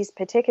sure these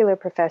particular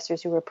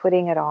professors who were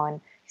putting it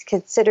on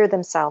consider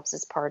themselves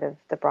as part of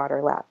the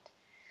broader left.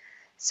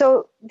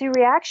 So the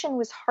reaction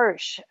was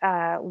harsh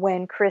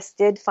when Chris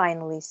did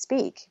finally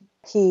speak.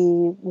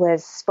 He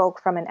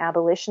spoke from an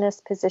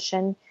abolitionist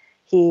position.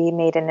 He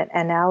made an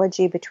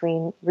analogy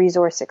between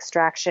resource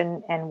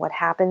extraction and what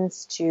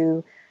happens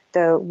to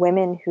the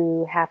women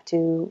who have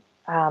to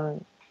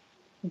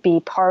be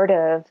part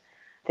of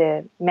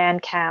the man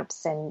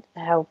camps and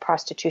how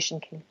prostitution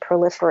can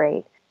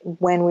proliferate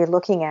when we're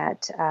looking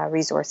at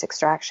resource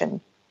extraction.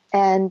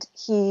 And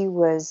he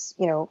was,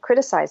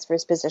 criticized for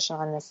his position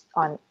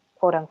on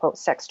quote unquote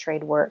sex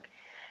trade work.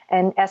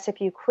 And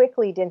SFU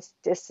quickly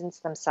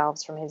distanced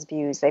themselves from his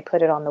views. They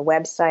put it on the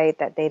website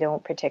that they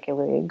don't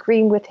particularly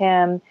agree with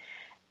him.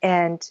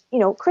 And,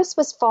 Chris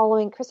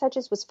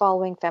Hedges was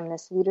following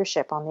feminist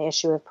leadership on the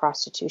issue of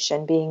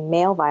prostitution being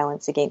male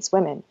violence against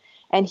women.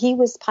 And he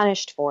was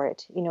punished for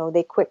it.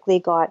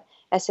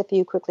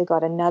 SFU quickly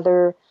got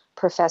another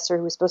professor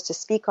who was supposed to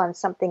speak on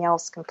something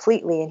else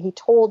completely. And he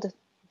told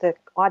the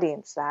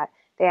audience that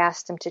they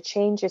asked him to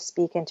change his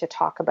speak and to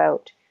talk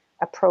about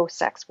a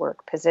pro-sex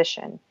work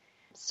position.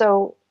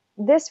 So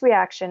this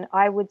reaction,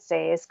 I would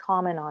say, is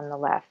common on the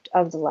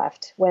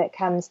left when it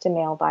comes to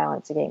male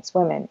violence against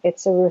women.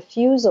 It's a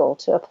refusal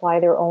to apply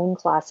their own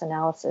class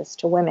analysis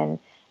to women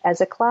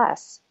as a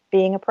class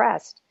being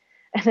oppressed,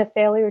 and a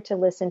failure to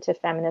listen to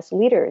feminist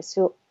leaders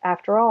who,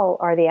 after all,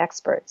 are the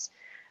experts.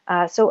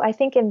 So I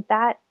think in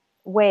that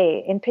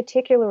way, in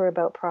particular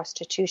about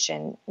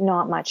prostitution,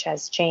 not much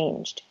has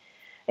changed.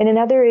 And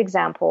another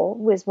example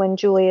was when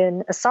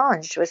Julian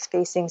Assange was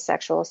facing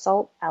sexual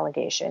assault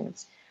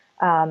allegations.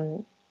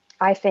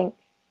 I think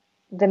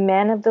the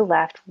men of the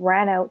left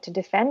ran out to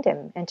defend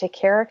him and to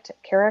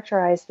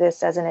characterize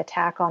this as an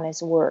attack on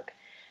his work.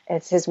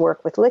 It's his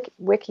work with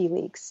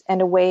WikiLeaks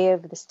and a way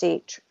of the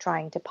state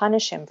trying to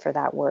punish him for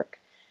that work.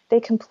 They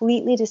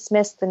completely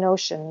dismissed the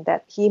notion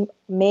that he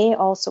may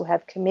also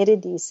have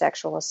committed these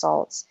sexual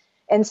assaults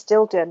and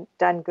still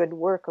done good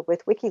work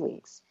with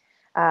WikiLeaks.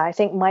 I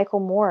think Michael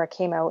Moore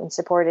came out and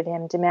supported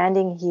him,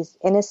 demanding he's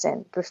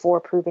innocent before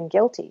proven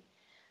guilty.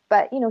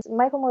 But,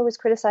 Michael Moore was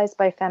criticized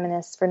by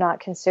feminists for not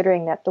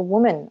considering that the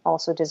woman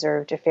also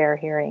deserved a fair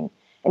hearing,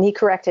 and he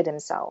corrected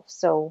himself.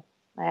 So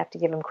I have to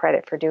give him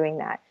credit for doing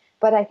that.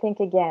 But I think,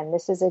 again,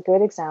 this is a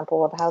good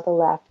example of how the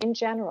left in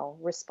general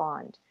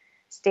respond.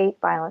 State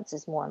violence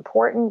is more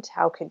important.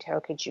 How could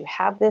you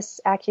have this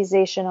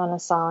accusation on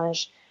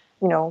Assange?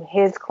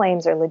 His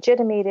claims are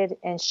legitimated,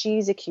 and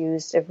she's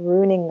accused of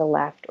ruining the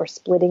left or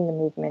splitting the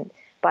movement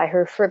by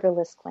her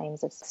frivolous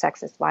claims of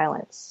sexist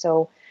violence.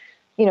 So,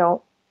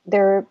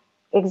 there are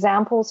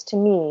examples to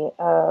me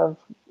of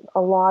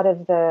a lot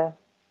of the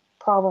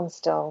problems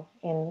still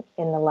in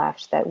the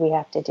left that we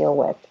have to deal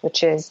with,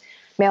 which is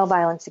male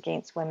violence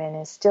against women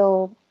is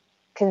still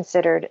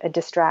considered a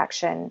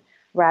distraction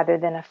rather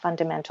than a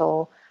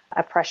fundamental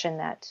oppression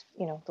that,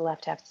 the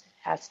left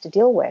has to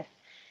deal with.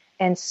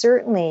 And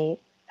certainly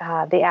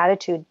the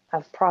attitude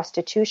of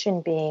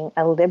prostitution being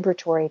a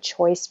liberatory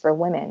choice for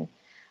women,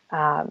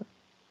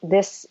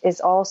 this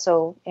is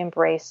also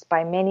embraced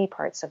by many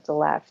parts of the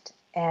left.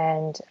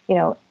 And,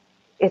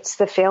 it's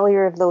the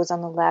failure of those on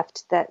the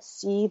left that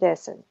see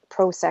this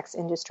pro-sex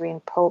industry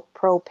and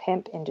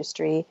pro-pimp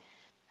industry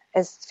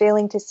as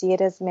failing to see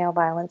it as male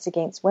violence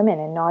against women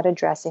and not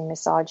addressing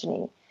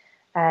misogyny.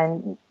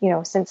 And,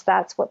 since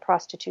that's what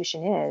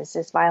prostitution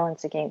is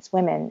violence against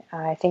women,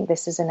 I think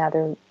this is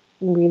another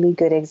really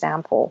good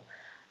example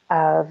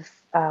of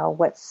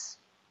what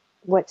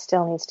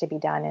still needs to be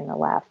done in the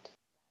left.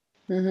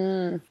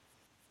 Mm-hmm.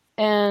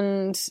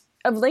 And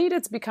of late,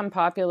 it's become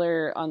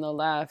popular on the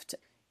left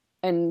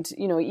and,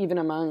 even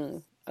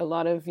among a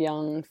lot of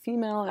young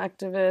female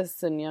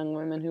activists and young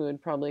women who would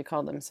probably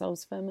call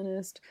themselves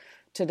feminist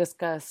to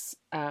discuss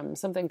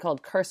something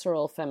called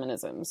carceral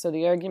feminism. So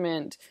the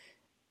argument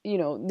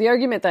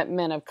that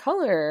men of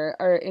color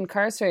are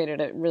incarcerated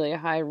at really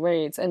high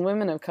rates, and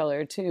women of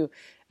color too,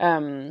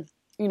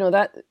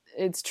 that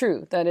it's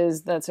true.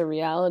 That's a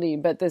reality.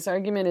 But this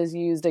argument is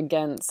used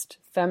against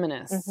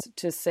feminists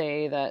to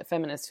say that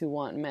feminists who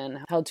want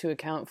men held to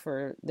account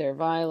for their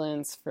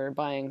violence, for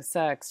buying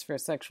sex, for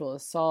sexual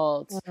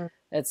assault,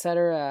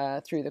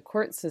 etc., through the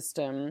court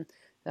system,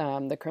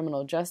 the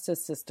criminal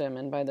justice system,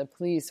 and by the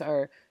police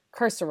are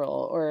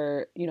carceral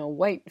or,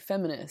 white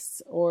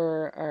feminists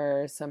or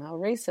are somehow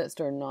racist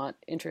or not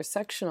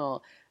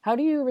intersectional. How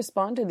do you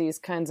respond to these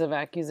kinds of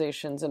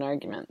accusations and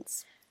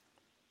arguments?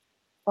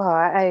 Well,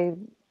 I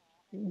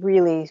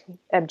really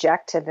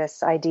object to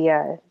this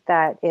idea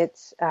that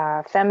it's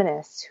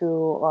feminists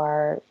who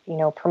are,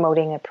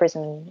 promoting a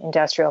prison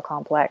industrial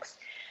complex.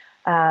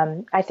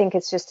 I think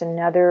it's just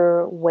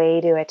another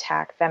way to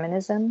attack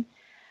feminism.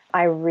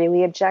 I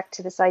really object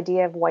to this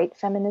idea of white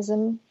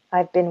feminism.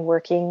 I've been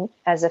working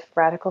as a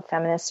radical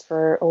feminist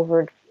for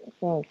over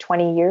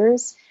 20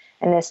 years,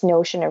 and this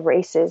notion of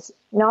race is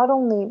not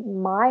only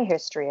my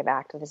history of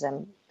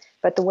activism,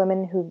 but the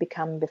women who've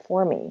become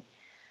before me.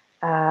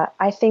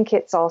 I think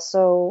it's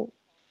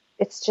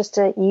just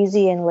an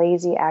easy and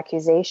lazy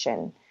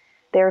accusation.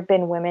 There have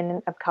been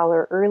women of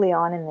color early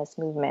on in this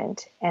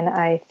movement, and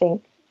I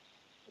think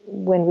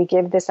when we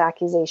give this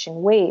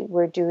accusation weight,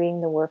 we're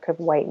doing the work of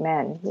white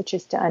men, which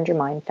is to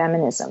undermine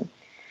feminism.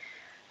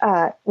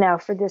 Now,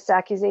 for this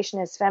accusation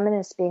as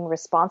feminists being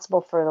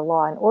responsible for the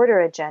law and order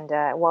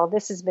agenda, well,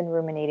 this has been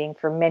ruminating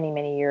for many,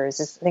 many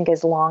years. I think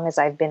as long as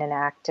I've been an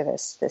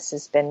activist, this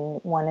has been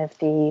one of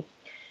the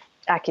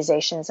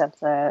accusations of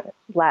the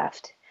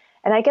left.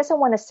 And I guess I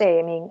want to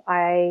say,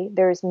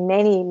 there's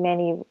many,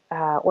 many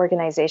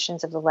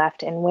organizations of the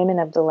left and women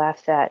of the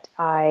left that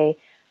I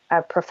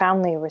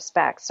profoundly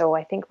respect. So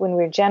I think when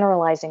we're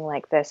generalizing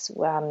like this,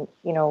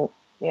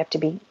 we have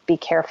to be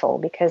careful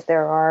because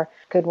there are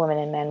good women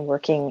and men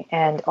working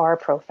and are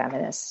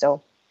pro-feminists.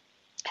 So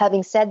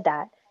having said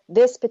that,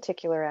 this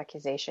particular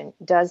accusation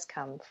does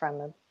come from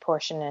a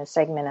portion and a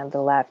segment of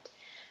the left.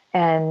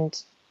 And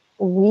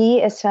we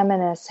as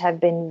feminists have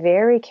been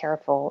very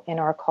careful in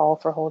our call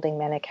for holding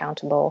men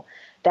accountable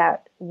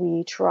that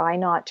we try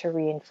not to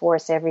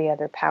reinforce every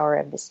other power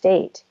of the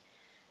state.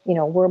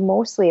 We're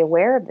mostly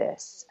aware of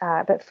this.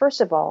 But first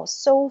of all,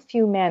 so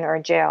few men are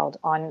jailed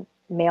on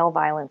male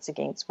violence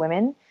against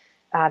women.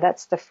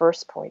 That's the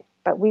first point.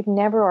 But we've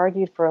never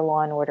argued for a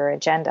law and order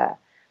agenda,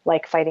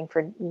 like fighting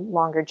for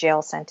longer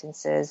jail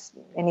sentences,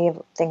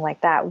 anything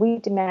like that. We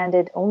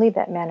demanded only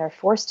that men are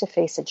forced to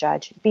face a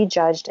judge, be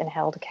judged and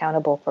held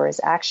accountable for his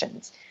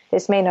actions.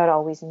 This may not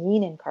always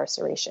mean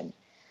incarceration.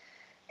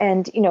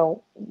 And,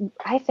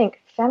 I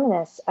think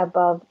feminists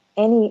above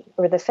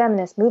the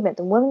feminist movement,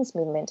 the women's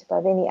movement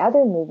above any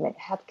other movement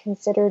have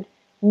considered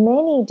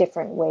many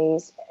different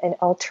ways and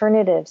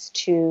alternatives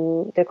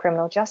to the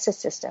criminal justice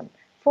system.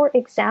 For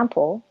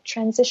example,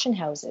 transition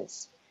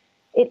houses.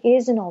 It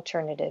is an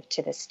alternative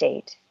to the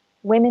state.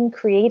 Women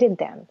created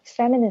them,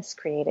 feminists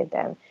created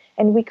them,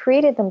 and we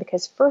created them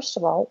because, first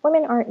of all,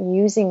 women aren't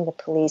using the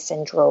police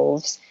in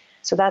droves,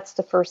 so that's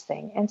the first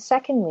thing. And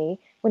secondly,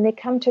 when they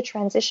come to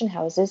transition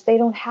houses, they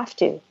don't have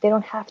to. They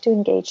don't have to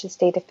engage the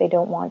state if they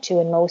don't want to,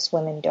 and most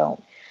women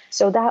don't.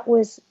 So that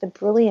was the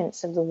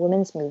brilliance of the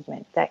women's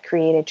movement that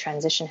created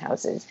transition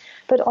houses.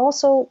 But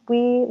also,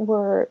 we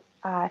were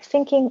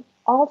thinking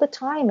all the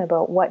time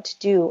about what to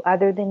do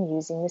other than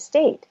using the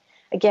state.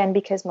 Again,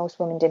 because most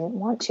women didn't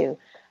want to.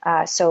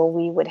 So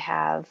we would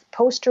have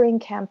postering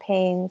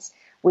campaigns.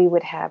 We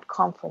would have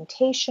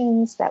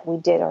confrontations that we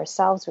did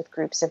ourselves with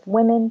groups of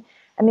women.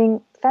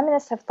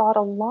 Feminists have thought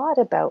a lot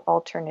about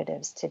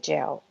alternatives to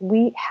jail.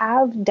 We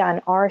have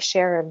done our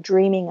share of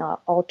dreaming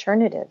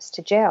alternatives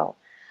to jail.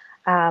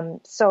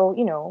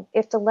 So,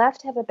 if the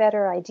left have a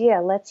better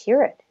idea, let's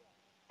hear it.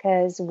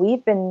 Because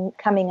we've been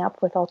coming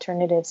up with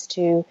alternatives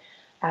to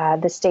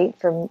the state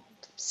for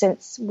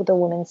since the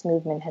women's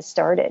movement has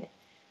started.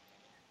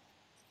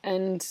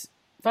 And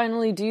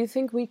finally, do you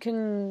think we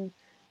can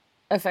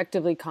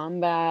effectively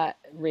combat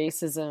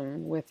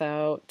racism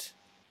without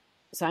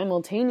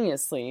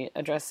simultaneously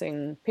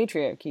addressing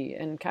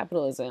patriarchy and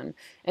capitalism?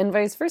 And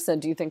vice versa,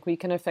 do you think we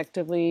can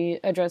effectively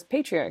address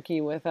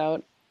patriarchy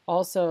without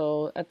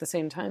also at the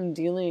same time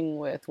dealing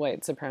with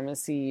white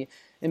supremacy,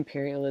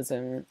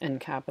 imperialism, and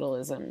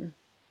capitalism?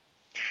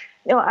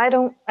 No, I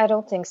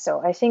don't think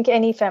so. I think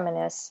any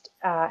feminist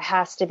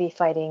has to be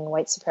fighting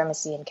white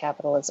supremacy and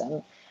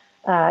capitalism.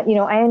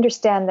 I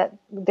understand that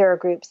there are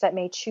groups that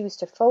may choose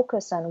to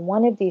focus on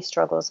one of these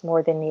struggles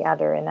more than the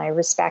other, and I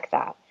respect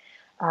that.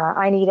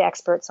 I need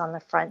experts on the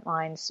front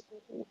lines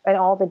and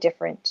all the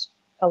different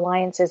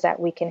alliances that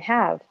we can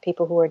have,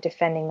 people who are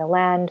defending the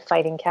land,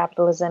 fighting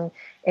capitalism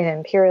and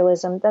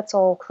imperialism. That's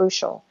all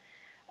crucial.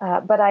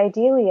 But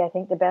ideally, I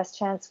think the best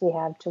chance we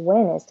have to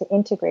win is to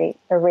integrate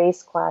a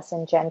race, class,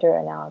 and gender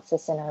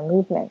analysis in our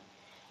movement.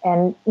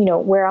 And,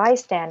 where I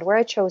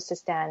chose to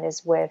stand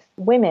is with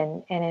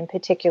women, and in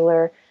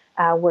particular,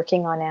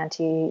 working on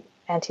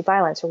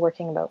anti-violence or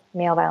working about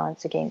male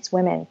violence against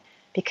women,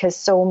 because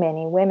so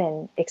many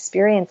women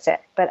experience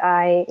it. But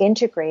I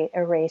integrate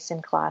a race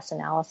and class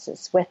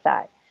analysis with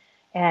that.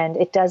 And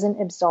it doesn't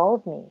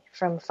absolve me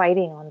from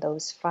fighting on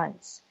those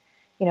fronts.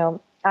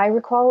 I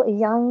recall a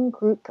young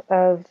group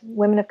of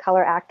women of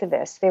color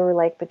activists. They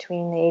were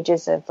between the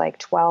ages of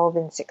 12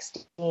 and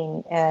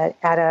 16 at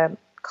a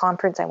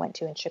conference I went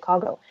to in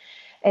Chicago.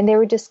 And they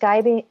were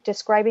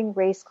describing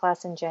race,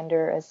 class, and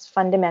gender as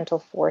fundamental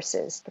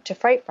forces to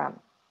fight from.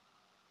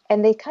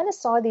 And they kind of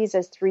saw these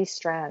as three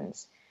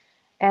strands.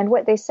 And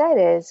what they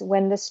said is,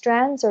 when the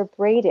strands are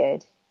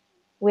braided,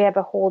 we have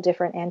a whole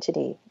different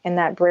entity. And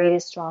that braid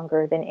is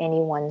stronger than any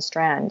one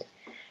strand.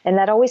 And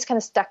that always kind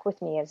of stuck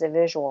with me as a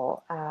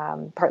visual,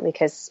 partly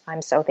because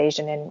I'm South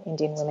Asian and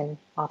Indian women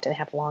often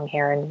have long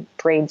hair, and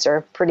braids are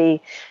a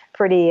pretty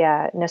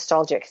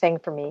nostalgic thing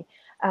for me.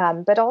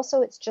 But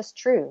also it's just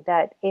true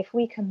that if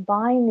we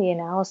combine the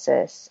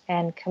analysis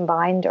and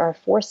combined our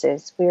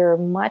forces, we're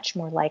much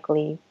more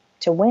likely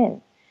to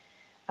win.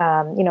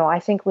 I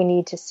think we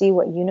need to see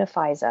what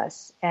unifies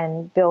us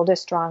and build a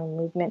strong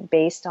movement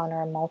based on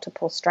our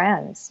multiple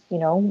strands,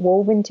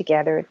 woven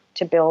together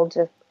to build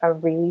a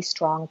really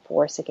strong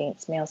force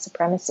against male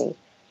supremacy,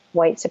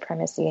 white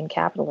supremacy, and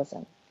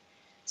capitalism.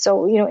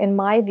 So, in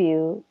my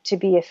view, to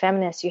be a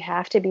feminist, you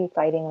have to be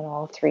fighting on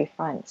all three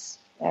fronts,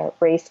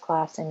 race,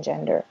 class, and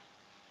gender.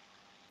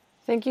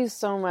 Thank you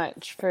so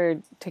much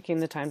for taking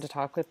the time to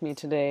talk with me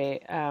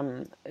today.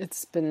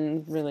 It's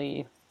been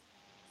really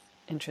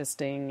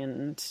interesting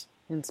and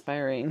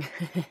inspiring.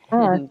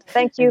 And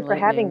thank you for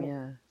having me.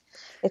 Yeah.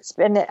 It's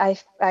been, I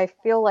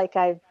feel like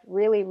I've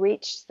really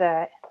reached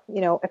the,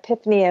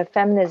 epiphany of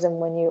feminism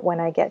when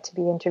I get to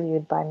be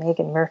interviewed by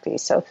Megan Murphy.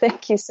 So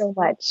thank you so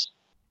much.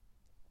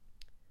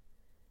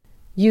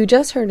 You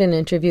just heard an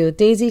interview with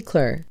Daisy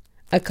Kler,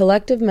 a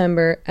collective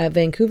member at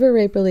Vancouver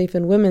Rape Relief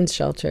and Women's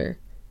Shelter,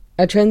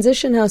 a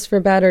transition house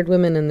for battered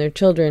women and their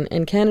children,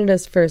 and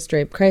Canada's first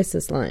rape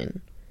crisis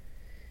line.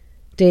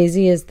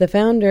 Daisy is the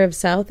founder of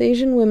South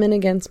Asian Women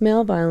Against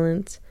Male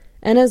Violence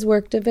and has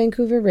worked at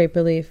Vancouver Rape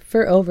Relief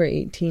for over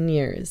 18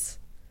 years.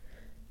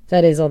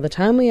 That is all the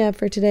time we have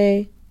for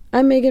today.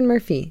 I'm Megan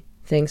Murphy.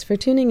 Thanks for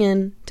tuning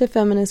in to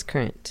Feminist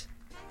Current.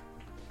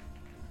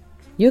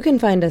 You can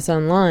find us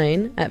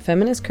online at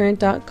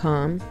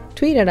feministcurrent.com,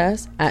 tweet at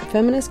us at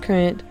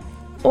feministcurrent,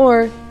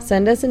 or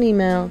send us an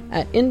email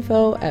at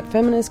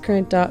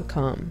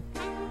info@feministcurrent.com.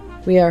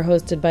 We are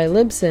hosted by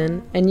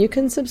Libsyn, and you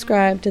can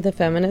subscribe to the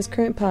Feminist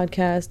Current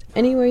podcast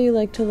anywhere you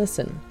like to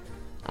listen: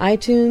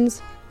 iTunes,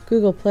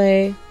 Google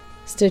Play,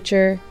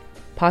 Stitcher,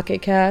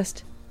 Pocket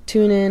Cast,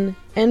 TuneIn,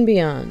 and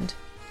beyond.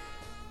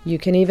 You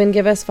can even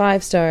give us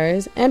 5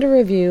 stars and a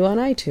review on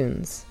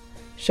iTunes.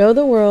 Show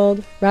the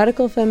world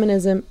radical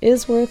feminism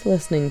is worth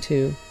listening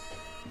to.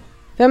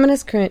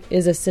 Feminist Current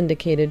is a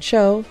syndicated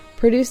show,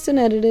 produced and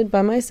edited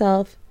by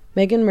myself,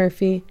 Megan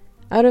Murphy,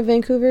 out of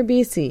Vancouver,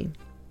 BC.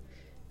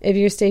 If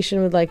your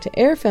station would like to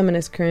air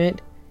Feminist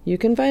Current, you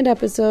can find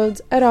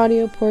episodes at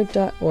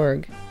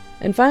audioport.org.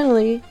 And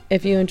finally,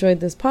 if you enjoyed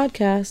this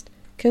podcast,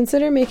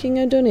 consider making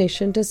a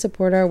donation to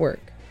support our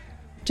work.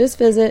 Just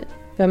visit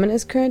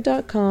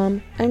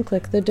feministcurrent.com and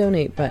click the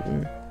donate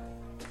button.